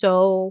is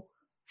so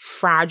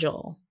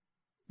fragile.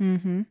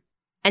 Mm-hmm.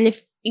 And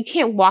if you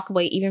can't walk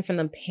away even from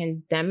the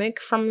pandemic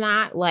from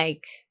that,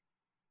 like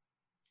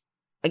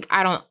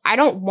I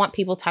don't want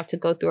people to have to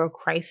go through a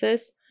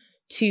crisis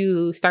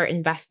to start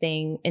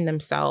investing in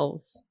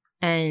themselves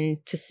and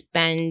to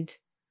spend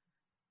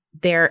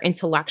their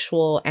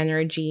intellectual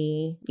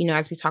energy, you know,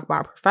 as we talk about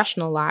our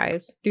professional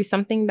lives, through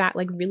something that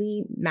like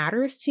really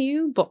matters to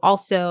you, but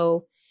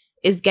also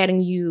is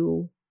getting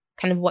you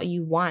kind of what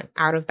you want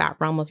out of that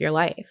realm of your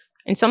life.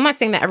 And so I'm not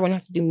saying that everyone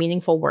has to do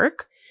meaningful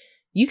work.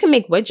 You can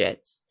make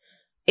widgets.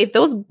 If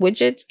those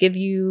widgets give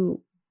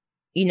you,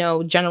 you know,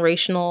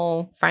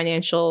 generational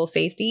financial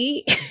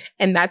safety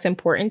and that's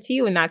important to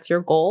you and that's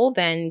your goal,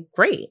 then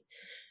great,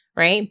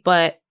 right?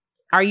 But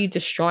are you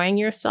destroying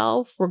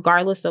yourself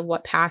regardless of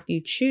what path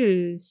you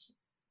choose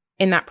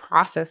in that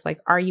process? Like,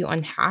 are you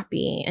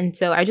unhappy? And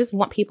so I just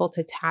want people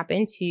to tap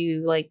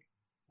into like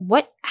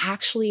what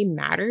actually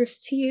matters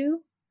to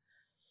you,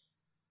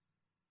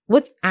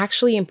 what's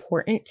actually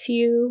important to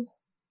you.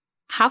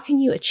 How can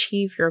you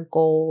achieve your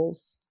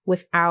goals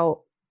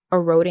without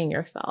eroding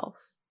yourself?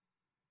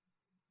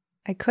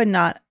 I could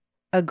not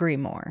agree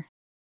more.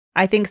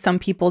 I think some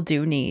people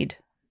do need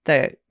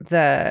the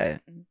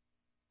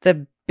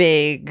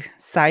big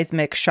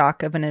seismic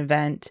shock of an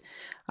event.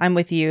 I'm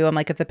with you. I'm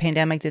like, if the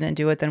pandemic didn't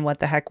do it, then what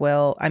the heck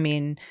will? I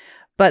mean,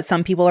 but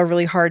some people are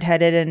really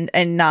hard-headed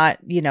and not,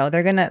 you know,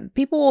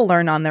 people will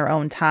learn on their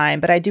own time.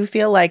 But I do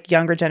feel like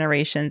younger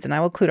generations, and I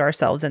will include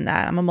ourselves in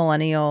that. I'm a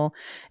millennial.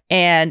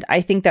 And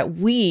I think that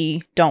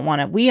we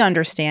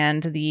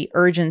understand the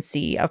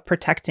urgency of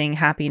protecting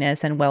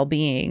happiness and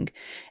well-being.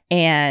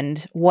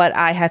 And what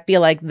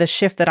feel like the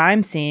shift that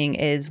I'm seeing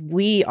is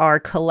we are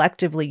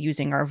collectively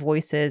using our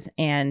voices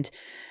and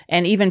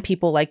even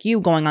people like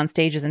you going on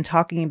stages and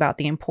talking about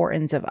the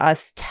importance of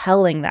us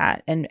telling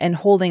that and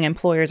holding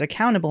employers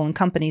accountable and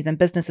companies and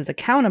businesses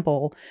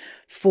accountable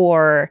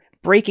for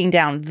breaking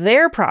down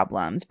their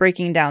problems,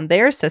 breaking down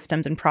their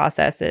systems and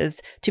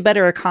processes to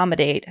better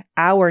accommodate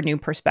our new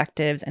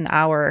perspectives and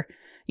our,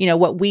 you know,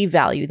 what we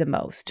value the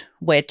most,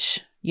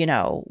 which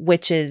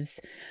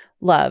is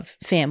love,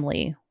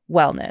 family,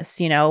 wellness.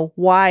 You know,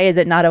 why is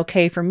it not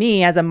okay for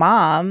me as a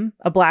mom,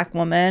 a Black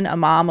woman, a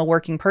mom, a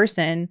working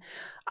person?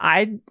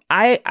 I'll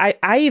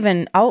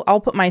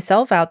put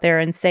myself out there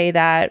and say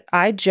that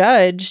I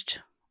judged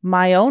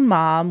my own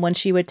mom when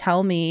she would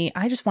tell me,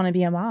 I just want to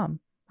be a mom.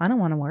 I don't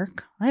want to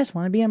work. I just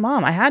want to be a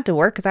mom. I had to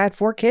work because I had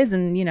 4 kids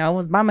and, you know,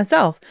 was by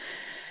myself.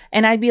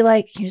 And I'd be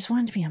like, you just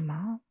wanted to be a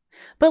mom?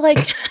 But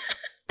like,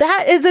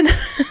 that isn't,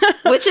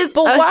 which is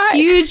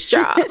huge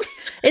job.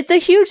 It's a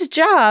huge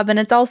job. And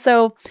it's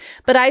also,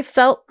 but I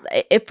felt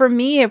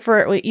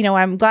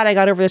I'm glad I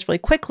got over this really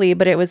quickly,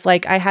 but it was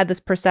like, I had this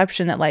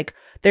perception that like,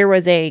 there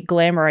was a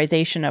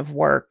glamorization of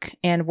work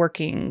and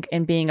working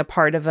and being a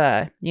part of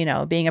a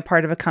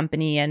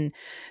company and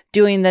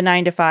doing the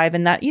 9 to 5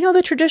 and that, you know,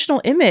 the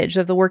traditional image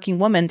of the working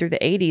woman through the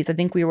 80s. I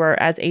think we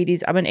were I'm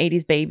an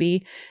 80s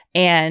baby,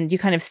 and you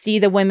kind of see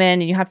the women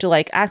and you have to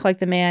like act like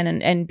the man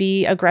and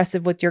be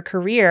aggressive with your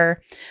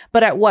career,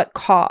 but at what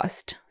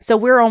cost? So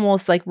we're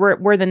almost like,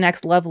 we're the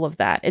next level of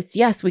that. It's,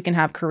 yes, we can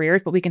have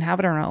careers, but we can have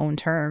it on our own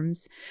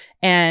terms.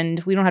 And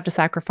we don't have to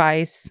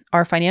sacrifice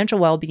our financial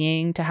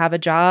well-being to have a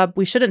job.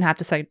 We shouldn't have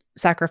to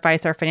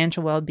sacrifice our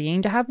financial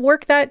well-being to have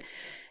work that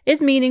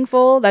is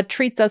meaningful, that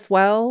treats us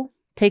well,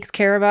 takes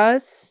care of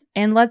us,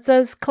 and lets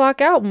us clock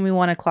out when we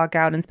want to clock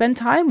out and spend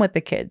time with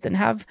the kids and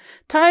have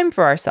time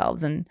for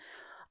ourselves and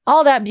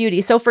all that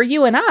beauty. So for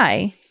you and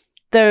I,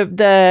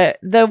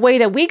 the way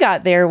that we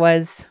got there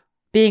was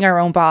being our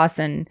own boss.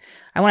 And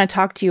I want to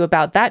talk to you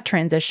about that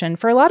transition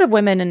for a lot of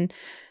women. And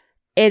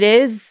it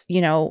is,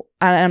 you know,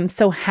 I'm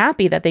so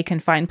happy that they can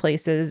find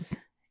places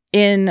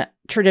in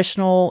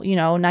traditional, you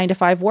know, 9 to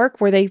 5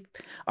 work where they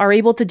are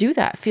able to do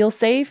that, feel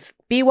safe,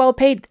 be well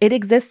paid. It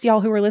exists,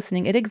 y'all who are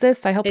listening. It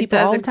exists. I help people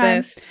all the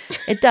time.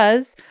 It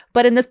does.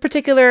 But in this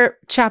particular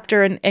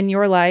chapter in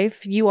your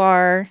life, you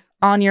are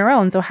on your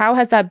own. So how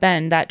has that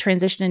been, that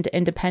transition into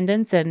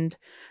independence, and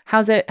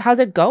how's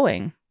it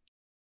going?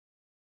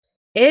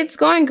 It's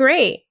going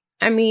great.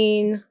 I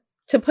mean,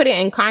 to put it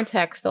in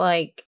context,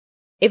 like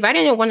if I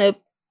didn't want to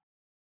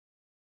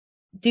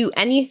do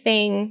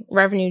anything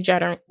revenue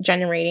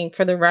generating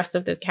for the rest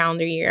of this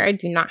calendar year, I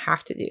do not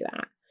have to do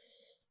that.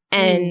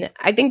 And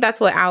I think that's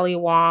what Ali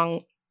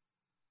Wong,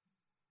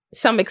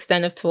 some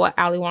extent of to what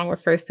Ali Wong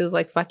refers to as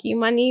like fuck you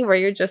money, where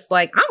you're just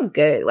like, I'm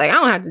good. Like, I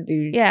don't have to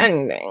do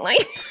anything.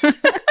 Like,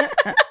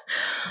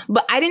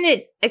 but I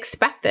didn't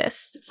expect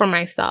this for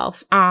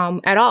myself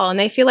at all.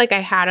 And I feel like I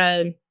had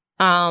a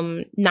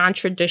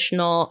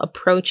non-traditional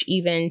approach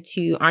even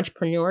to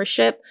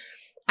entrepreneurship.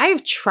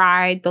 I've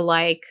tried the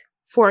like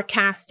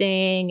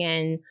forecasting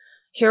and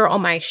here are all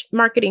my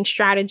marketing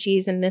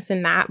strategies and this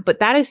and that, but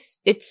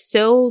it's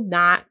so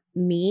not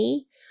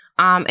me.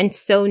 And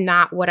so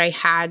not what I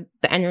had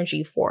the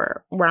energy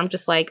for, where I'm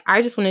just like,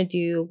 I just want to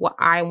do what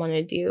I want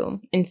to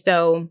do. And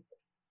so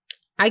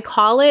I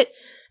call it,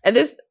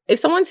 if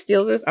someone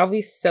steals this, I'll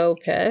be so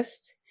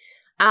pissed.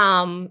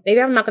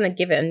 Maybe I'm not going to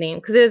give it a name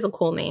because it is a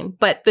cool name,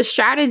 but the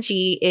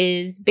strategy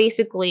is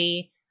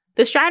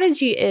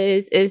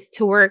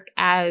to work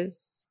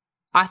as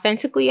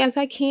authentically as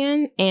I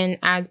can and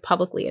as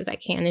publicly as I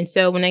can. And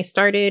so when I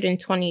started in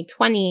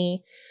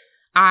 2020,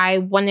 I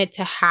wanted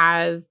to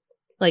have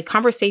like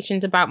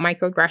conversations about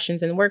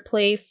microaggressions in the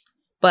workplace,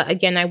 But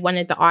again, I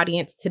wanted the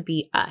audience to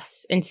be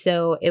us. And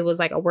so it was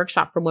like a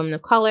workshop for women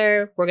of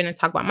color. We're going to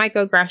talk about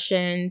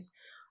microaggressions,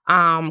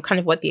 kind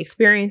of what the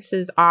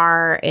experiences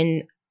are.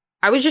 And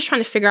I was just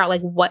trying to figure out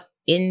like what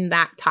in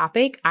that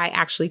topic I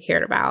actually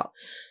cared about.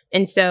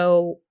 And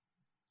so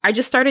I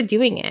just started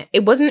doing it.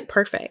 It wasn't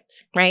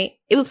perfect, right?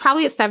 It was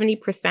probably at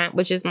 70%,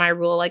 which is my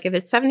rule. Like if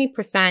it's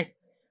 70%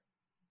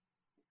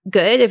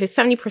 good, if it's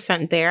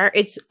 70% there,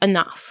 it's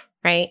enough,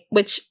 right?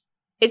 Which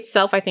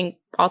itself, I think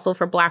also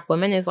for Black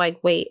women is like,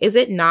 wait, is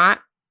it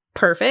not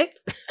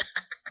perfect?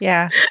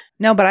 Yeah.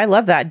 No, but I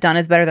love that. Done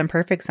is better than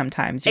perfect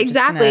sometimes.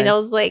 Exactly. And I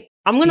was like,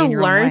 I'm going to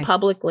learn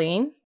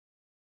publicly,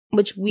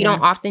 which we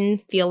don't often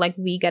feel like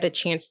we get a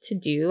chance to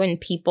do. And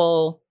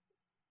people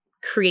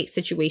create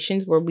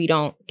situations where we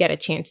don't get a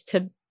chance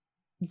to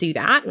do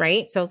that,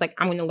 right? So I was like,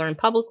 I'm going to learn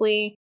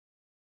publicly.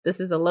 This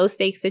is a low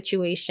stakes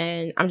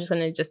situation. I'm just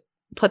going to just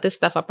put this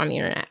stuff up on the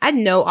internet. I had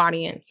no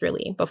audience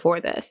really before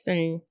this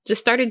and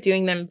just started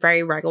doing them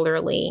very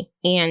regularly.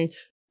 And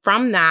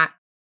from that,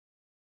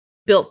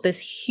 built this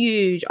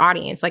huge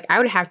audience. Like I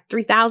would have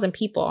 3,000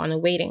 people on a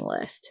waiting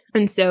list.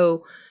 And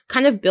so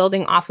kind of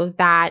building off of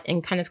that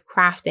and kind of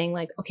crafting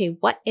like, okay,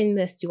 what in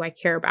this do I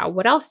care about?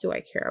 What else do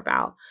I care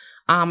about?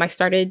 I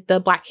started the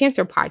Black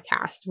Cancer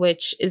podcast,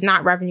 which is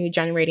not revenue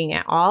generating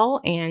at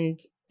all and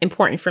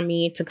important for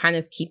me to kind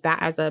of keep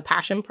that as a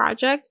passion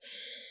project.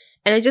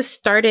 And I just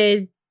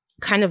started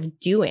kind of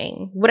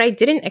doing. What I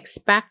didn't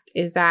expect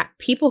is that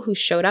people who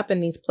showed up in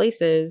these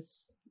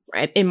places,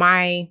 in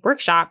my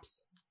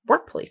workshops,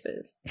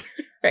 workplaces,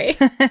 right?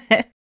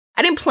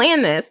 I didn't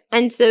plan this.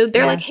 And so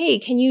they're like, hey,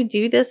 can you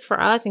do this for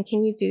us? And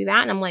can you do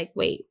that? And I'm like,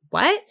 wait,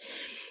 what?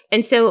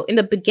 And so in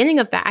the beginning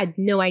of that, I had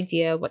no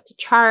idea what to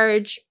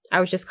charge. I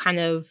was just kind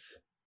of,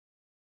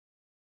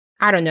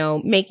 I don't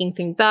know, making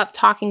things up,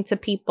 talking to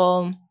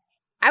people.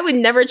 I would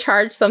never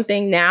charge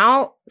somebody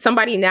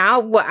now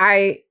what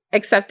I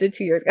accepted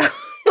 2 years ago.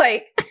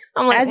 Like,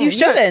 I'm like, as you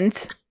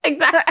shouldn't.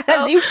 Exactly.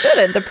 As you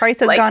shouldn't. The price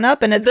has gone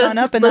up and it's gone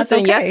up and that's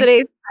okay.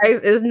 Yesterday's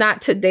price is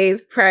not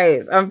today's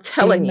price. I'm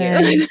telling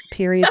you.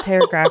 Period,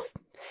 paragraph.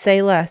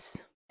 Say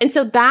less. And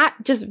so that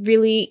just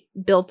really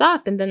built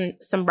up. And then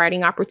some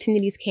writing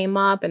opportunities came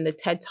up and the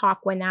TED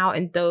Talk went out.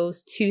 And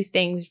those two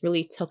things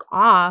really took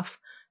off,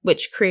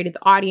 which created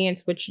the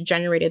audience, which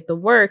generated the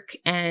work,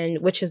 and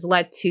which has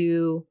led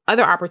to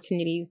other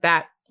opportunities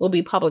that will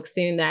be public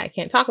soon that I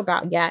can't talk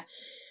about yet.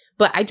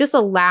 But I just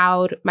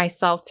allowed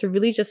myself to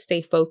really just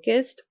stay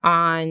focused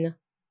on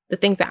the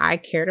things that I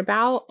cared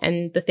about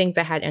and the things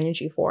I had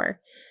energy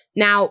for.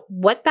 Now,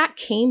 what that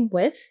came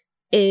with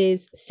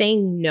is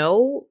saying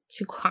no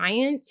to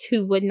clients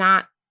who would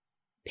not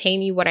pay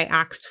me what I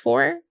asked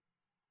for.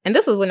 And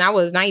this is when I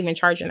was not even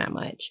charging that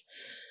much.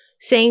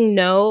 Saying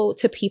no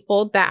to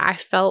people that I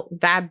felt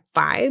bad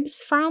vibes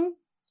from.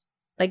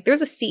 Like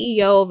there's a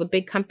CEO of a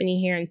big company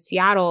here in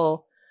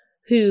Seattle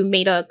who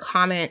made a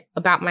comment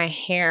about my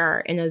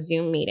hair in a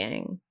Zoom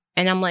meeting.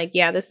 And I'm like,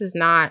 yeah, this is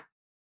not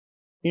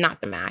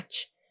the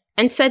match.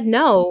 And said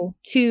no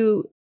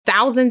to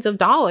thousands of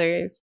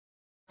dollars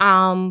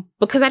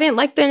because I didn't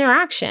like the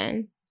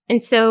interaction.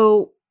 And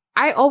so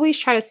I always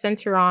try to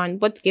center on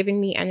what's giving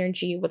me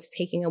energy, what's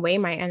taking away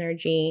my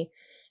energy.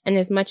 And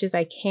as much as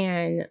I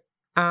can,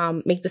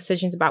 make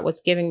decisions about what's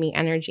giving me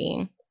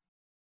energy.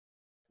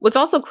 What's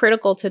also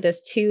critical to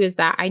this too is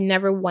that I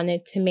never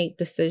wanted to make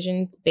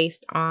decisions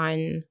based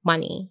on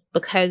money,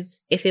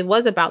 because if it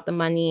was about the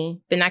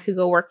money, then I could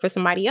go work for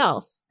somebody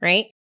else,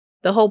 right?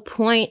 The whole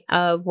point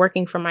of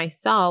working for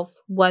myself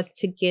was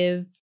to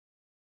give,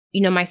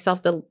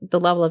 myself the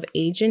level of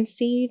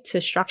agency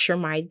to structure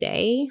my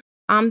day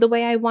the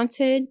way I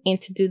wanted and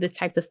to do the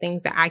types of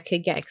things that I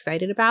could get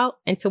excited about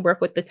and to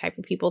work with the type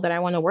of people that I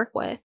want to work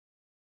with.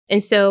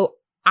 And so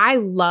I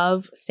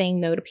love saying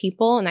no to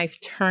people, and I've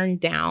turned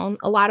down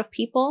a lot of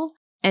people,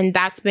 and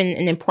that's been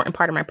an important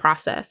part of my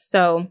process.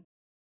 So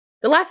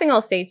the last thing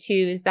I'll say too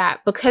is that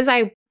because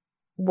I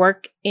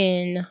work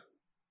in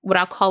what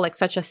I'll call like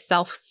such a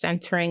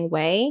self-centering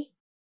way,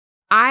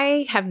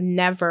 I have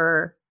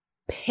never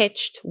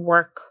pitched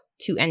work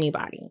to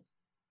anybody.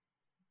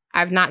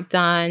 I've not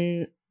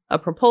done a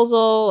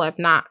proposal. I've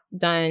not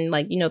done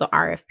the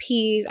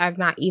RFPs. I've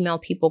not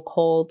emailed people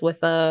cold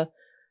with a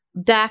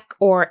deck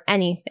or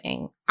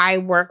anything. I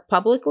work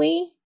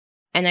publicly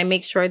and I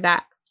make sure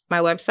that my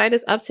website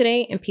is up to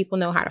date and people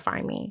know how to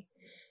find me.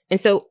 And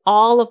so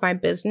all of my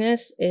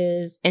business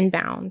is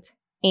inbound,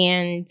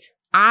 and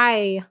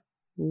I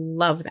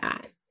love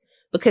that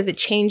because it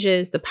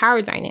changes the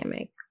power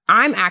dynamic.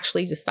 I'm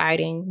actually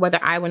deciding whether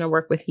I want to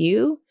work with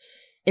you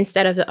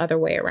instead of the other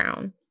way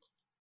around.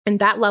 And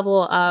that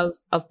level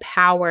of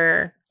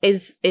power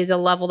is a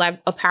level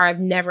of power I've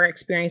never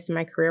experienced in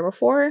my career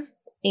before.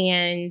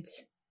 And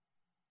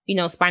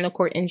spinal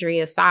cord injury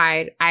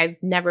aside, I've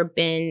never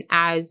been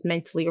as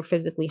mentally or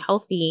physically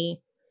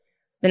healthy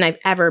than I've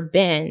ever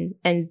been.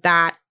 And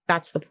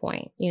that's the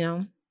point,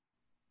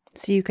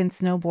 So you can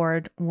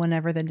snowboard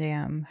whenever the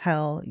damn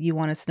hell you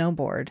want to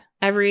snowboard.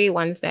 Every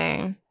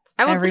Wednesday.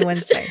 Every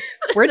Wednesday.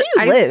 Where do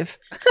you live?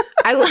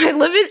 I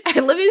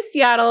live in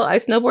Seattle. I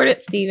snowboard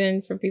at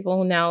Stevens, for people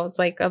who know. It's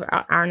like an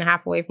hour and a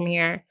half away from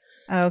here.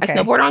 Okay. I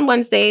snowboard on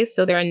Wednesdays,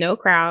 so there are no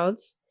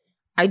crowds.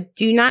 I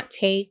do not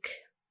take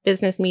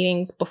business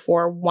meetings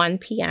before 1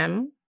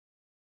 p.m.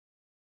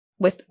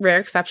 with rare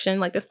exception,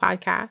 like this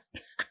podcast.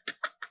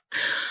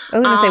 I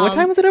was going to say, what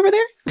time was it over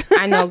there?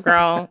 I know,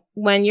 girl.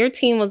 When your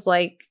team was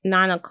like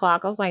 9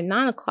 o'clock, I was like,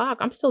 9 o'clock?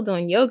 I'm still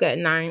doing yoga at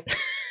 9.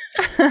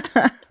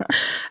 I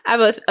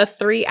have a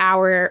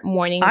 3-hour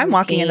morning I'm routine.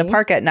 walking in the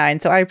park at 9,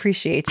 so I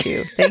appreciate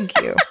you. Thank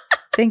you.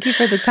 Thank you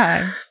for the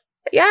time.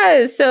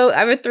 Yeah, so I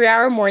have a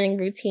 3-hour morning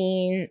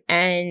routine,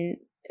 and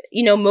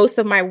most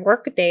of my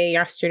work day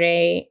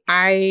yesterday,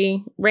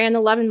 I ran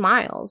 11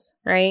 miles,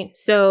 right?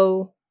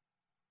 So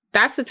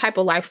that's the type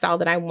of lifestyle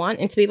that I want,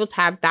 and to be able to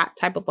have that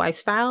type of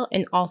lifestyle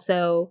and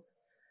also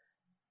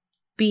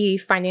be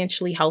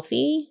financially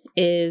healthy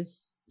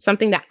is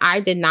something that I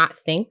did not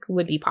think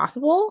would be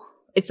possible.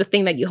 It's the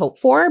thing that you hope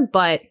for,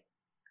 but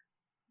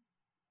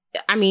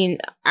I mean,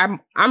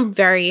 I'm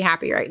very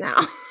happy right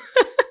now.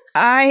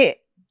 I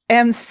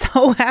am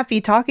so happy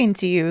talking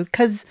to you,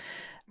 because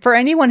for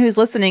anyone who's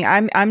listening,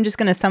 I'm just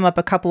going to sum up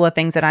a couple of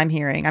things that I'm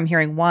hearing. I'm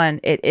hearing, one,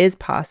 it is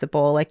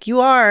possible. Like you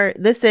are.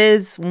 This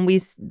is when we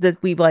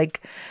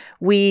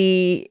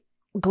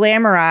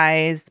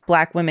glamorize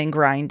Black women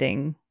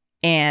grinding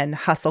and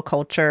hustle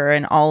culture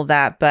and all of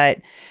that, but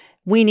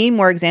we need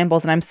more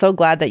examples. And I'm so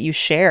glad that you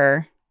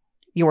share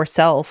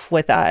yourself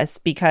with us,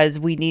 because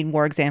we need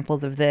more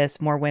examples of this,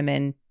 more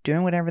women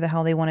doing whatever the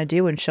hell they want to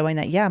do and showing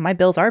that, yeah, my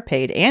bills are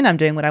paid and I'm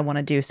doing what I want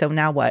to do. So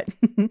now what?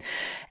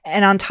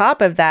 And on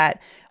top of that,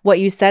 what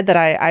you said, that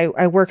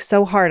I work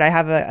so hard. I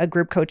have a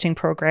group coaching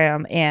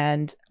program,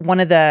 and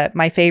one of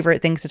my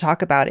favorite things to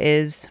talk about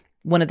is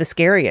one of the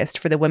scariest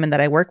for the women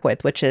that I work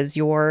with, which is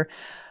your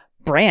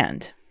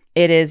brand.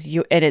 It is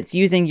you, and it's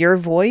using your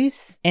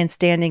voice and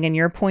standing in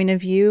your point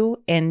of view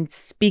and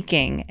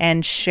speaking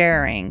and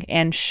sharing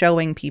and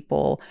showing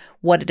people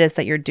what it is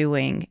that you're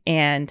doing,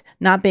 and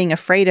not being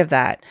afraid of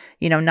that,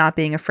 not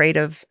being afraid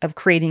of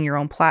creating your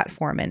own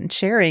platform and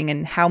sharing,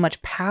 and how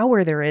much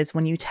power there is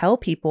when you tell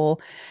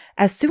people.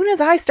 As soon as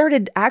I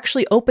started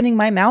actually opening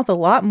my mouth a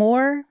lot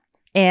more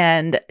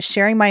and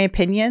sharing my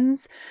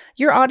opinions,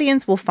 your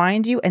audience will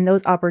find you, and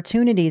those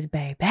opportunities,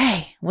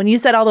 baby. When you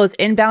said all those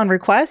inbound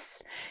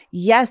requests,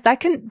 yes,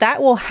 that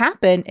will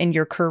happen in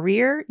your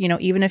career.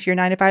 Even if you're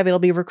 9 to 5, it'll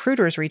be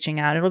recruiters reaching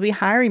out. It'll be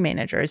hiring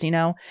managers.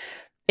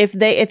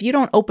 If you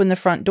don't open the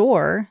front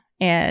door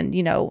and,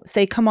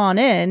 say, come on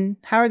in,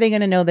 how are they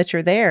going to know that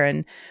you're there?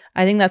 And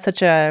I think that's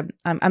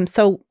I'm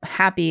so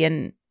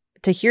happy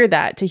to hear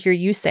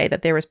you say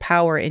that there was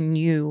power in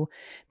you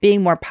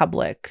being more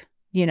public,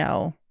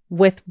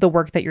 with the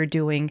work that you're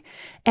doing,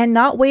 and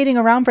not waiting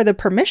around for the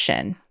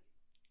permission.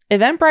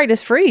 Eventbrite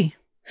is free.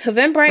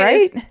 Eventbrite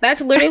right?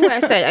 That's literally what I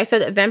said. I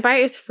said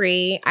Eventbrite is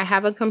free. I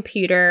have a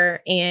computer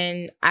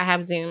and I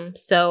have Zoom.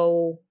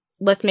 So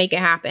let's make it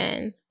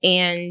happen.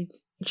 And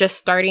just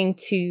starting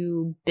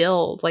to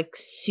build like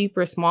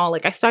super small.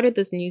 Like I started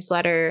this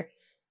newsletter,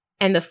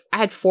 and I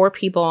had 4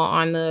 people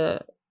on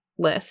the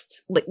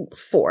list, like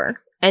 4.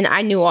 And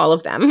I knew all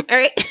of them,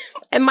 right?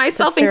 And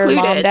myself Sister,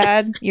 included. Mom,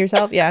 Dad,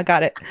 yourself. Yeah,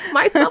 got it.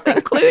 Myself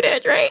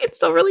included, right?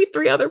 So really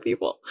 3 other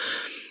people.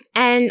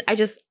 And I'm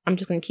just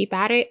going to keep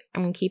at it.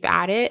 I'm going to keep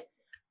at it.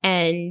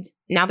 And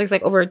now there's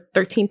like over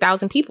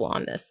 13,000 people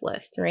on this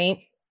list, right?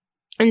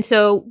 And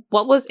so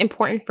what was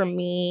important for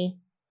me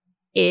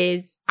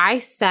is I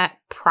set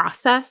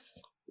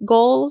process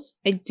goals.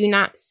 I do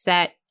not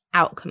set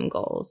outcome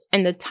goals.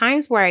 And the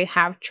times where I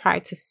have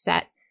tried to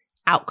set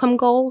outcome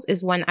goals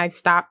is when I've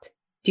stopped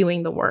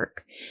doing the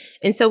work.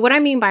 And so what I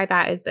mean by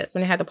that is this: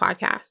 when I had the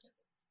podcast,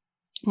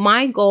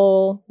 my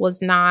goal was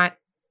not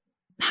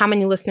how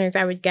many listeners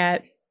I would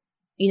get,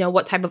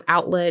 what type of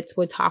outlets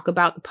would talk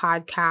about the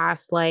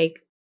podcast,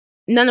 like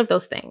none of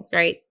those things,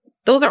 right?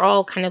 Those are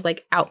all kind of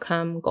like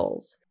outcome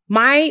goals.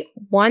 My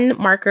one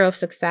marker of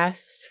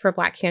success for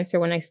Black Cancer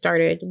when I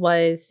started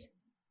was,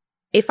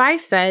 if I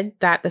said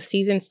that the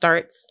season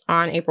starts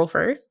on April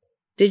 1st,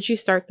 did you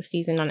start the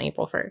season on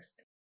April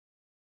 1st?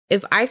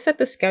 If I set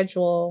the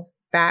schedule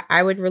that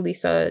I would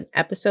release an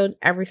episode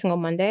every single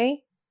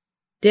Monday,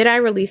 did I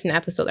release an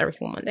episode every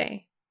single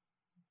Monday?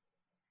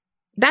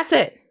 That's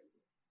it.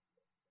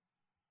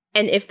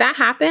 And if that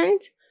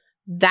happened,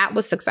 that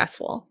was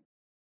successful.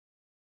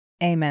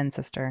 Amen,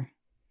 sister.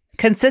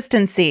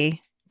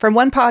 Consistency from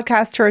one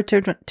podcast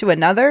to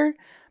another.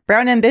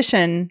 Brown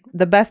Ambition,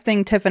 the best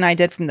thing Tiff and I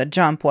did from the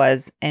jump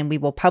was, and we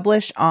will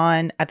publish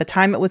on, at the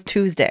time it was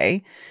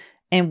Tuesday,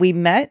 and we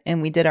met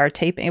and we did our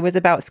taping. It was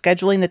about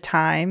scheduling the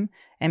time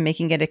and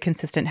making it a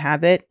consistent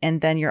habit.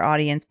 And then your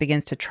audience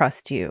begins to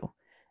trust you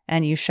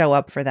and you show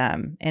up for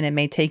them. And it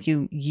may take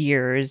you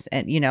years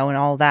and, and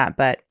all that.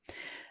 But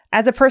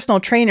as a personal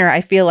trainer,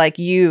 I feel like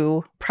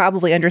you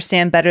probably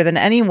understand better than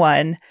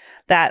anyone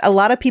that a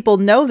lot of people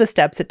know the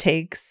steps it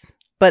takes,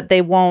 but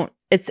they won't.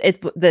 It's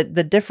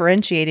the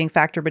differentiating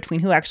factor between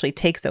who actually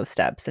takes those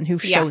steps and who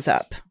shows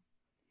up.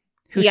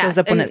 Who shows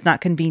up when it's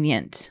not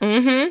convenient.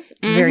 Mm-hmm,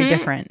 it's very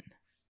different.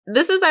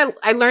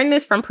 I learned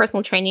this from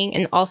personal training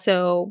and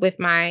also with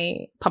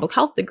my public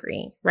health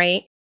degree,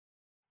 right?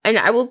 And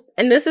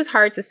this is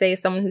hard to say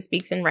as someone who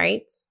speaks and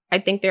writes. I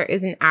think there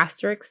is an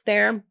asterisk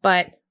there,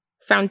 but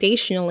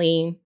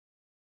foundationally,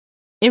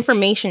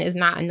 information is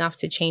not enough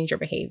to change your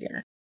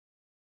behavior.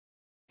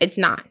 It's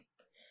not.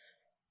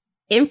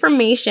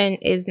 Information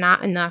is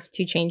not enough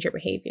to change your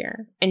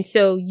behavior. And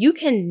so you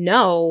can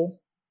know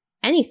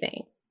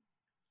anything,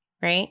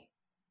 right?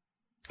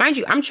 Mind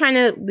you, I'm trying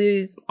to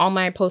lose all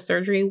my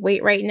post-surgery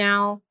weight right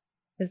now.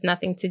 It has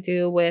nothing to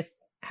do with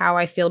how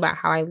I feel about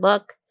how I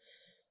look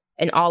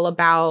and all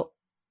about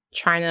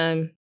trying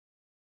to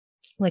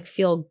like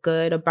feel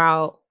good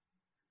about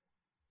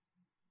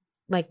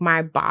like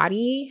my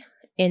body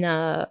in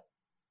a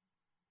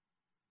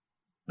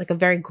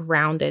very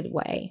grounded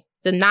way.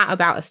 So not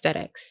about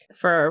aesthetics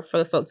for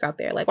the folks out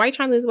there. Like, why are you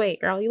trying to lose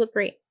weight, girl? You look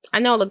great. I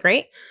know I look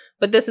great,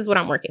 but this is what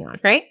I'm working on,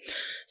 right?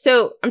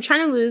 So I'm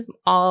trying to lose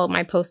all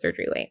my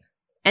post-surgery weight.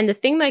 And the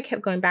thing that I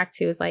kept going back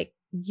to is like,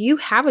 you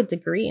have a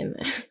degree in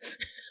this.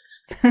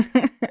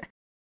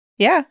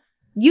 Yeah.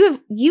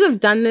 You have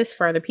done this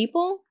for other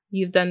people.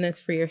 You've done this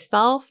for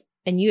yourself,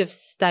 and you have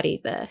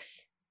studied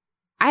this.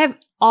 I have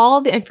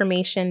all the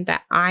information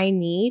that I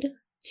need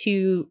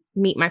to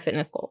meet my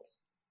fitness goals.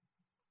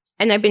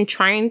 And I've been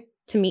trying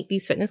to meet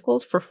these fitness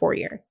goals for 4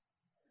 years,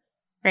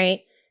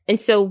 right? And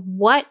so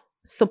what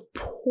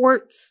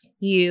supports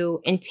you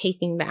in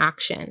taking the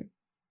action,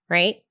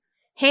 right?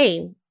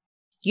 Hey,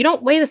 you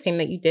don't weigh the same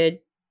that you did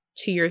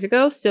 2 years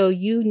ago, so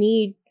you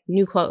need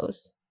new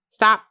clothes.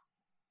 Stop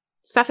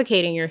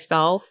suffocating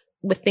yourself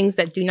with things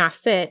that do not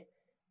fit,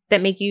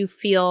 that make you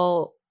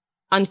feel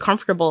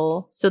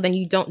uncomfortable, so then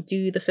you don't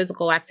do the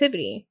physical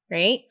activity,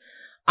 right?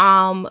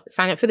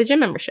 Sign up for the gym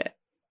membership.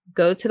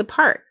 Go to the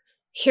park.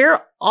 Here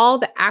are all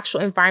the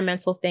actual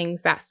environmental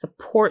things that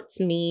supports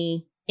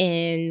me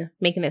in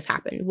making this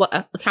happen.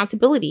 What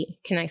accountability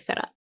can I set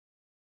up?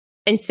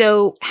 And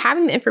so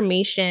having the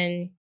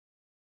information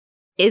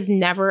is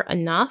never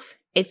enough.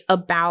 It's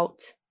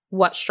about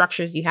what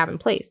structures you have in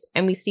place.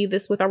 And we see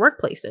this with our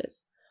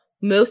workplaces.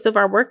 Most of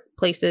our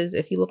workplaces,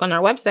 if you look on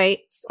our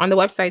websites, on the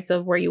websites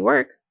of where you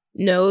work,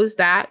 knows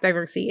that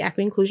diversity,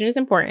 equity, inclusion is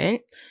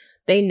important.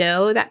 They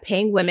know that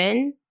paying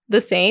women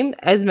the same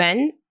as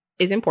men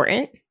is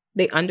important.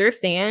 They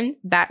understand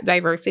that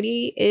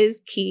diversity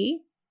is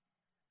key.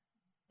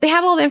 They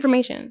have all the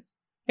information,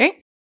 right?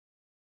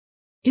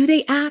 Do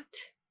they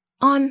act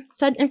on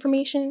said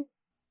information?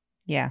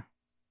 Yeah.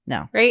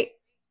 No. Right?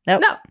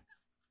 Nope. No.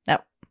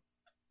 Nope.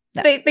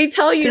 No. They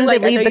tell you, as soon as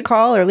like, they leave the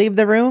call or leave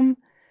the room,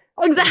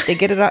 exactly. They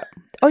get it up.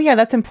 Oh yeah,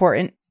 that's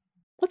important.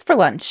 What's for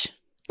lunch?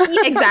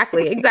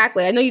 Exactly.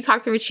 I know you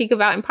talked to Rachik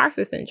about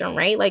imposter syndrome,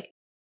 right? Like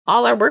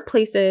all our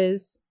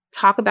workplaces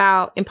talk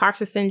about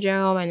imposter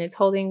syndrome and it's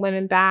holding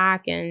women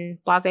back and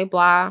blah, blah,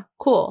 blah.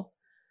 Cool.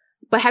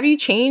 But have you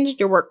changed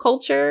your work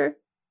culture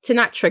to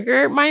not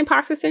trigger my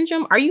imposter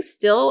syndrome? Are you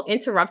still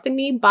interrupting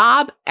me,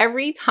 Bob,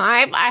 every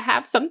time I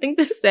have something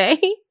to say?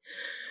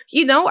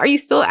 You know, are you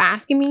still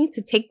asking me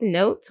to take the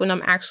notes when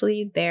I'm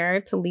actually there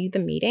to lead the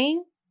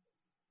meeting?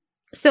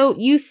 So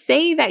you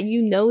say that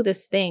you know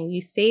this thing.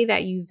 You say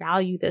that you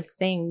value this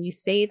thing. You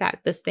say that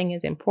this thing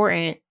is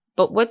important.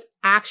 But what's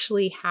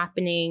actually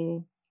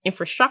happening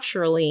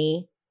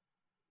infrastructurally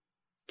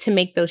to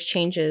make those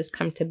changes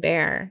come to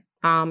bear?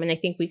 And I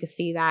think we could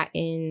see that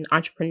in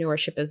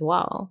entrepreneurship as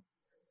well.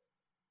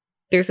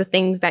 There's the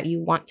things that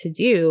you want to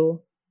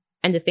do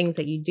and the things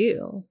that you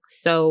do.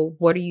 So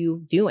what are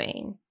you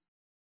doing?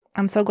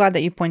 I'm so glad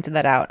that you pointed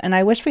that out. And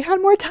I wish we had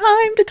more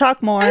time to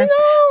talk more. I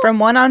know. From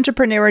one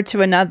entrepreneur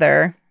to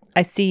another,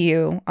 I see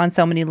you on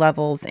so many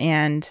levels.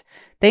 And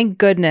thank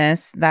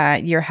goodness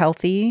that you're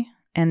healthy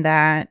and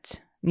that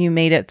you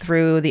made it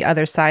through the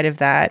other side of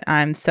that.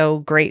 I'm so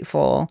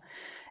grateful.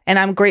 And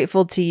I'm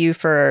grateful to you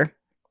for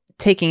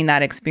taking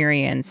that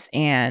experience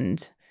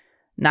and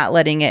not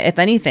letting it, if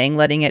anything,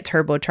 letting it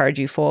turbocharge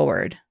you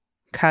forward,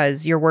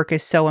 because your work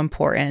is so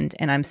important.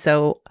 And I'm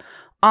so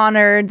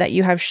honored that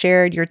you have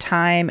shared your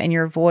time and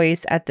your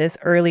voice at this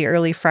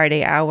early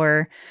Friday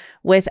hour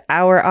with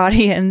our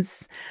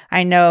audience.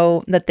 I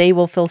know that they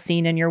will feel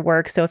seen in your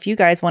work. So if you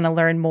guys want to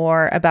learn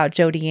more about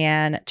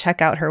Jodi-Ann,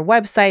 check out her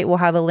website. We'll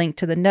have a link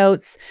to the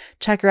notes.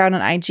 Check her out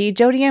on IG.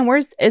 Jodi-Ann,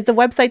 is the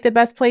website the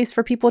best place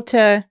for people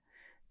to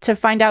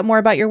find out more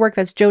about your work?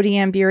 That's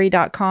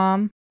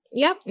jodiannburey.com.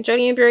 Yep,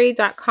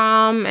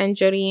 jodiannburey.com and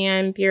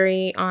Jodi-Ann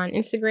Burey on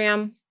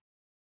Instagram.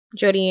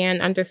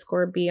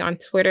 Jodi-Ann_B on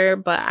Twitter,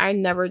 but I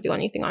never do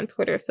anything on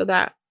Twitter, so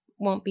that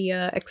won't be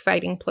a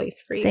exciting place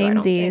for you.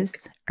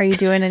 Samesies. Are you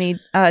doing any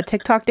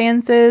TikTok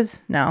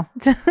dances? No.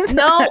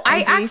 No,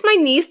 I asked my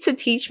niece to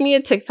teach me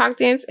a TikTok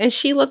dance, and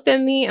she looked at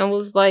me and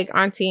was like,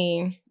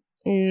 Auntie,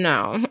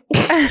 no.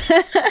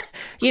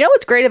 You know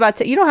what's great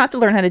about you don't have to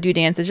learn how to do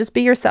dances. Just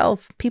be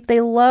yourself. People, they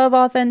love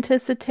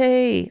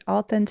authenticity.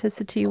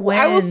 Authenticity wins.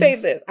 I will say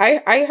this.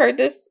 I heard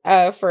this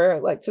for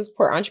like to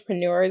support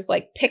entrepreneurs,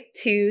 like pick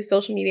 2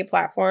 social media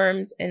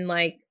platforms and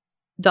like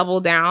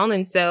double down.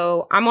 And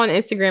so I'm on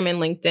Instagram and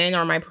LinkedIn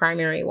are my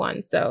primary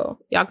ones. So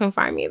y'all can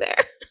find me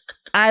there.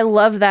 I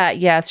love that.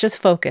 Yes, just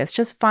focus.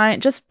 Just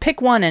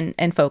pick one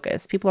and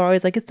focus. People are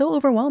always like, it's so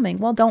overwhelming.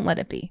 Well, don't let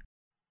it be.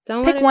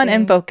 Pick one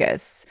and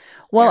focus.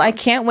 Well, yeah. I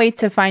can't wait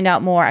to find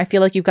out more. I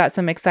feel like you've got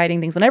some exciting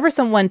things. Whenever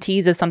someone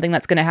teases something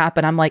that's going to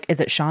happen, I'm like,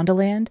 is it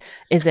Shondaland?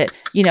 Is it,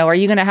 are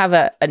you going to have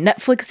a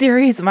Netflix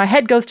series? My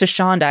head goes to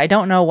Shonda. I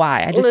don't know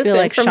why. I just feel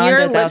like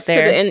Shonda's out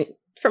there.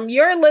 From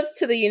your lips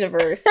to the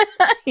universe.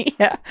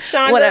 Yeah.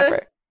 Shonda,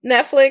 whatever.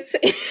 Netflix.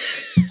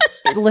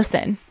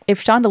 Listen,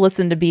 if Shonda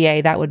listened to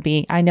BA, that would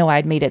be, I know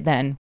I'd made it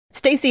then.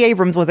 Stacey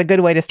Abrams was a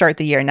good way to start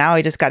the year. Now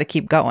I just got to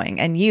keep going.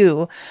 And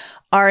you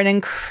are an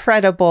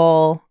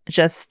incredible,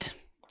 just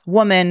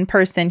woman,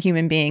 person,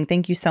 human being.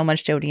 Thank you so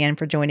much, Jodi-Ann,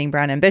 for joining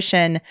Brown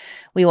Ambition.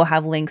 We will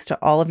have links to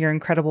all of your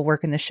incredible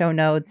work in the show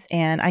notes.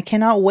 And I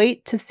cannot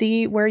wait to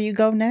see where you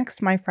go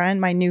next, my friend,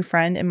 my new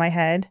friend in my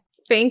head.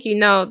 Thank you.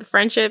 No, the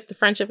friendship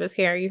is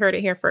here. You heard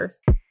it here first.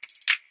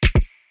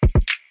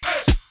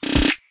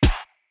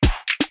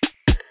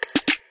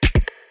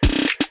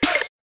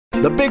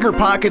 The Bigger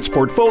Pockets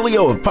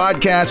portfolio of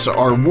podcasts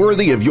are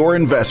worthy of your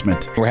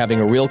investment. We're having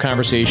a real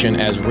conversation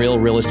as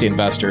real estate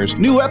investors.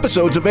 New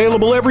episodes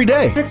available every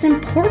day. It's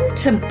important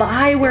to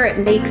buy where it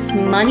makes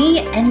money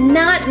and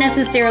not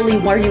necessarily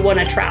where you want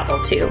to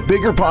travel to.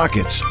 Bigger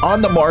Pockets,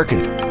 On the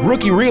Market,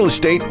 Rookie Real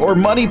Estate, or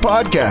Money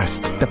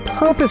Podcast. The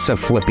purpose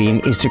of flipping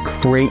is to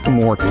create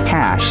more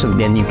cash so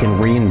then you can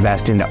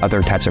reinvest into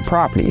other types of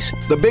properties.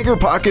 The Bigger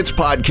Pockets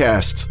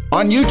Podcast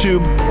on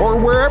YouTube or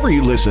wherever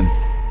you listen.